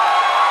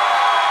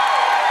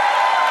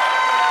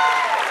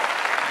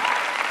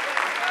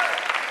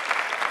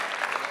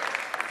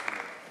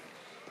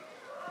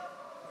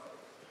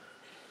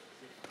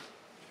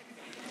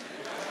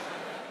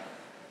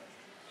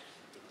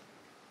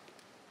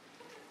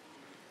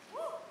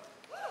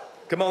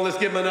 Come on, let's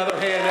give them another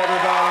hand,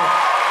 everybody.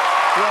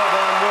 Well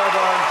done, well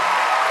done.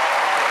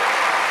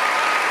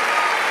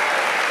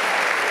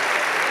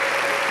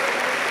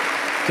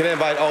 Can I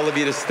invite all of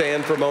you to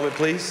stand for a moment,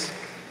 please?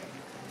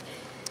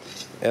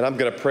 And I'm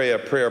going to pray a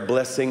prayer of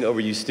blessing over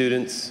you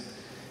students.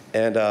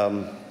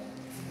 And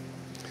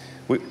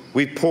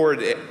we've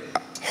poured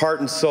heart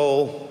and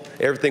soul,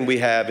 everything we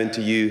have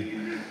into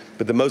you.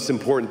 But the most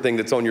important thing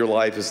that's on your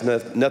life is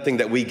nothing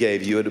that we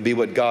gave you. It'll be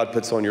what God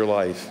puts on your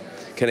life.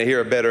 Can I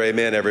hear a better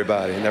amen,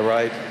 everybody? Isn't that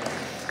right?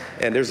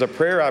 And there's a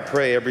prayer I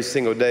pray every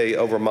single day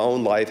over my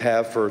own life,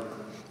 have for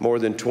more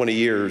than 20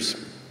 years.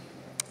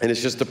 And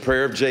it's just a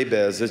prayer of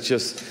Jabez. It's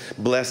just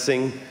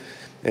blessing.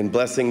 And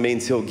blessing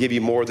means he'll give you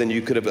more than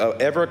you could have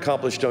ever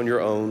accomplished on your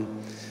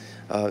own.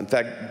 In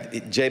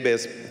fact,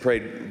 Jabez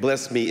prayed,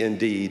 bless me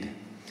indeed.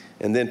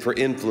 And then for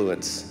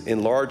influence,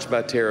 enlarge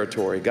my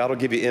territory. God will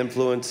give you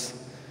influence.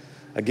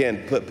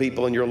 Again, put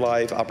people in your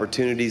life,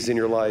 opportunities in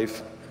your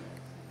life.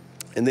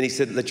 And then he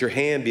said, let your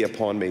hand be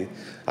upon me.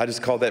 I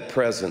just call that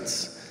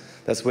presence.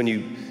 That's when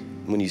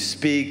you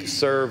speak,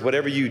 serve,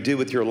 whatever you do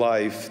with your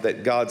life,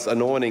 that God's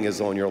anointing is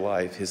on your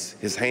life.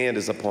 His hand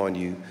is upon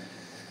you.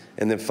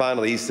 And then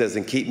finally he says,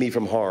 and keep me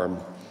from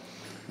harm,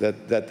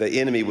 that the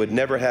enemy would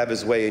never have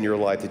his way in your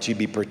life, that you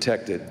be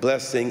protected.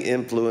 Blessing,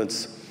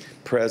 influence,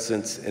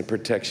 presence, and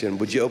protection.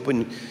 Would you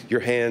open your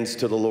hands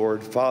to the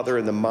Lord? Father,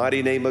 in the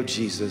mighty name of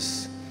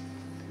Jesus,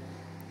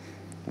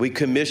 we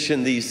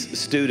commission these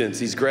students,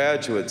 these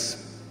graduates,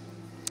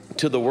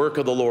 to the work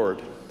of the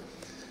Lord.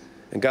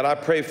 And God, I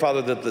pray,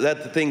 Father, that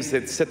the things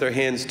that set their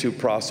hands to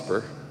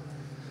prosper.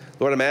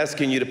 Lord, I'm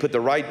asking you to put the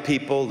right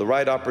people, the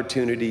right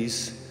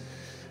opportunities,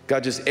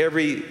 God, just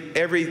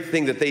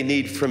everything that they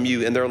need from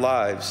you in their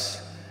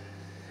lives.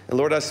 And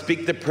Lord, I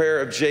speak the prayer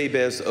of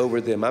Jabez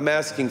over them. I'm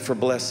asking for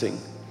blessing.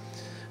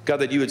 God,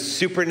 that you would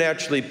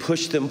supernaturally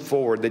push them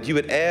forward, that you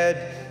would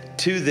add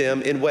to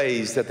them in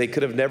ways that they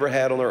could have never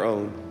had on their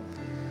own.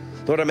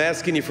 Lord, I'm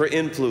asking you for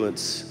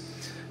influence,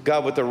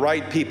 God, with the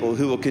right people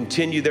who will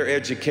continue their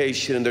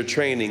education and their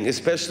training,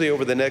 especially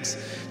over the next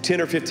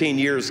 10 or 15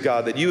 years,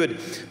 God, that you would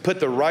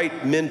put the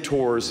right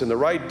mentors and the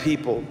right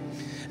people,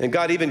 and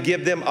God, even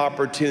give them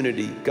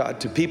opportunity, God,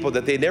 to people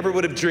that they never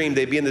would have dreamed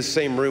they'd be in the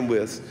same room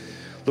with.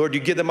 Lord, you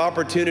give them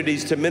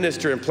opportunities to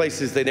minister in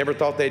places they never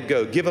thought they'd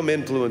go. Give them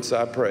influence,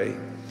 I pray.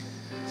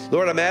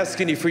 Lord, I'm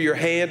asking you for your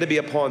hand to be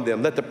upon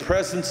them. Let the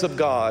presence of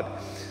God,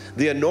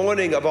 the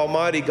anointing of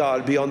Almighty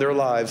God be on their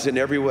lives in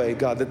every way,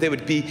 God, that they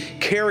would be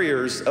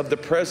carriers of the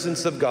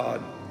presence of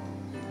God.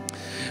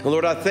 And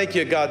Lord, I thank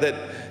you, God, that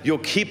you'll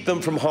keep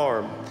them from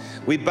harm.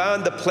 We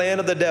bind the plan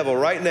of the devil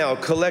right now,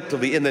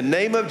 collectively, in the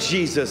name of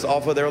Jesus,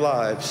 off of their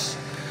lives.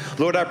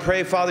 Lord, I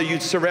pray, Father,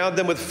 you'd surround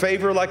them with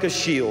favor like a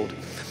shield.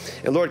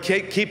 And Lord,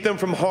 keep them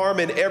from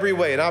harm in every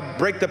way. And I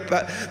break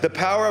the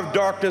power of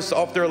darkness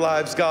off their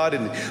lives, God,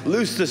 and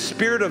loose the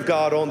Spirit of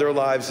God on their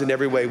lives in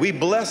every way. We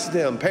bless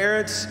them,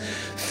 parents,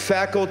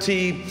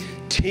 faculty,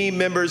 team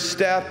members,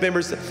 staff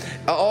members,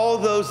 all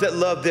those that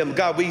love them.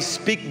 God, we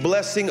speak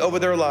blessing over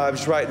their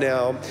lives right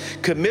now,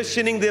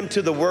 commissioning them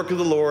to the work of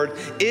the Lord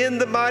in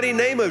the mighty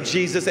name of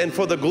Jesus and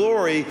for the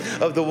glory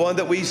of the one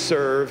that we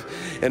serve.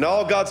 And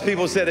all God's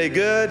people said a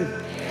good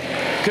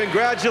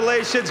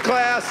congratulations,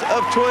 class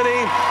of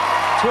 2022.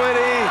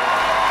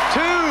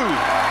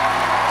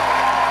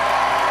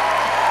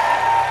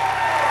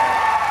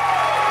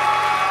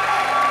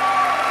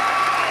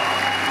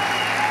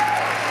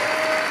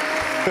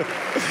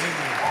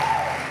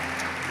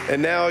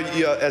 And now,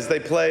 as they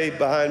play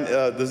behind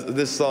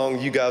this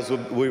song, you guys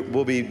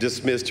will be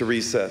dismissed to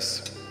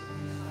recess.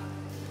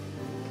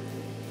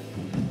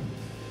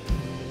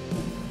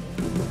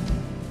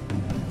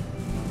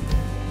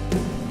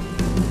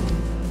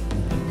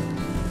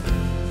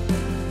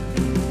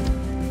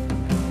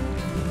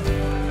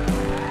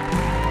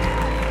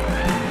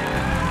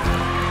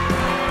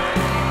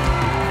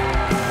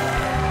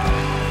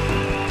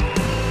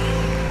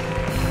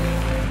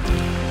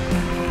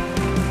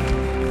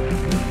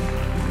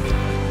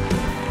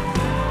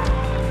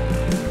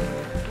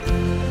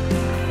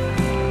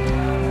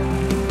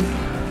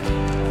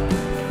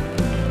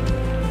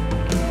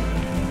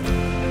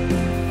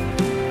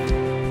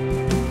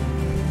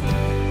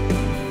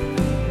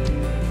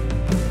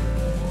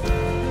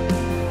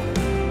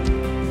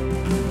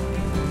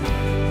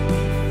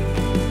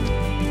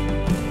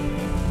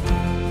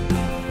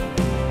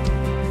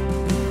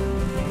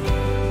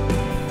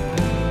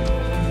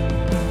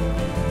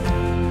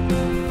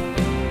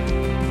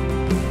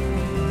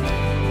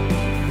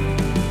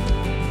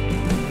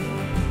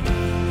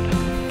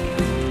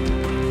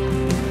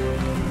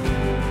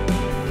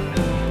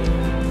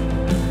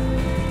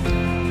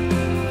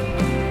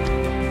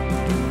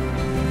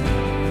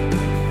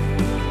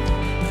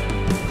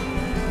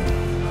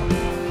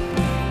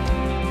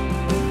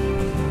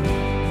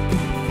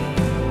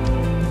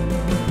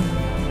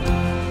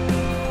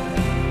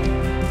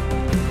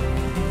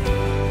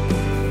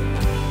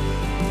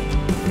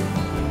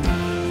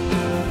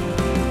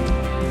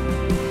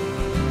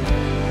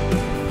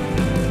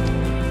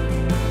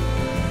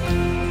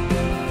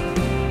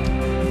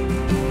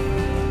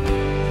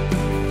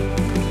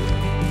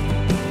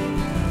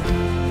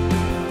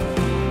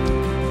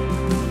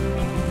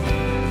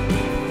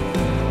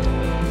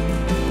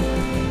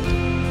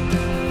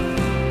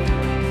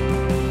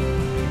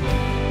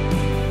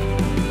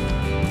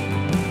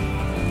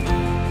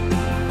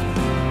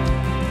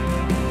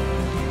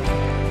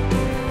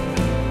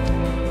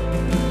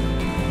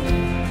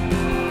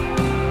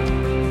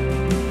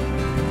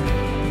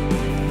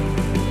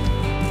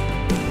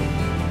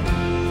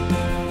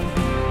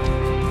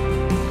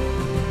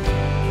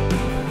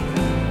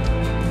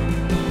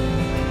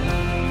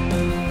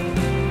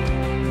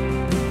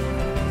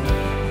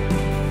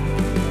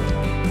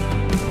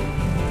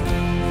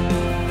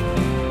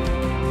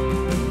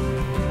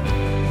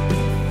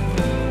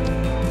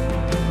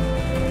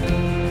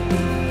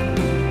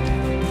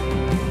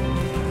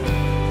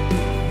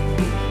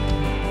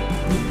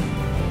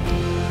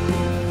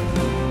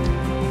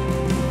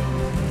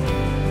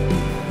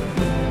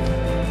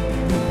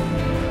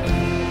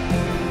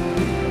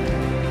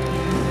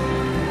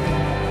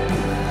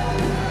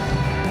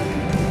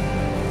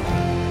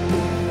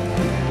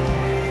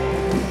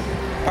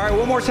 right,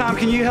 one more time,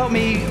 can you help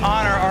me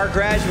honor our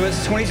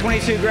graduates,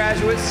 2022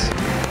 graduates?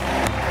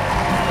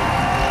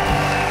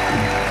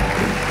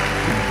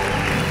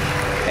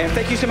 And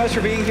thank you so much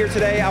for being here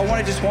today. I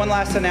wanted just one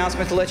last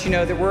announcement to let you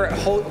know that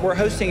we're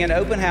hosting an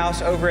open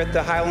house over at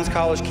the Highlands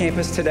College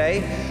campus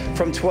today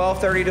from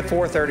 12:30 to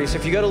 4:30. So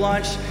if you go to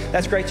lunch,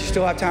 that's great. You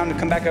still have time to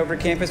come back over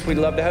to campus. We'd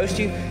love to host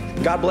you.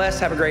 God bless.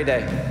 Have a great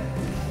day.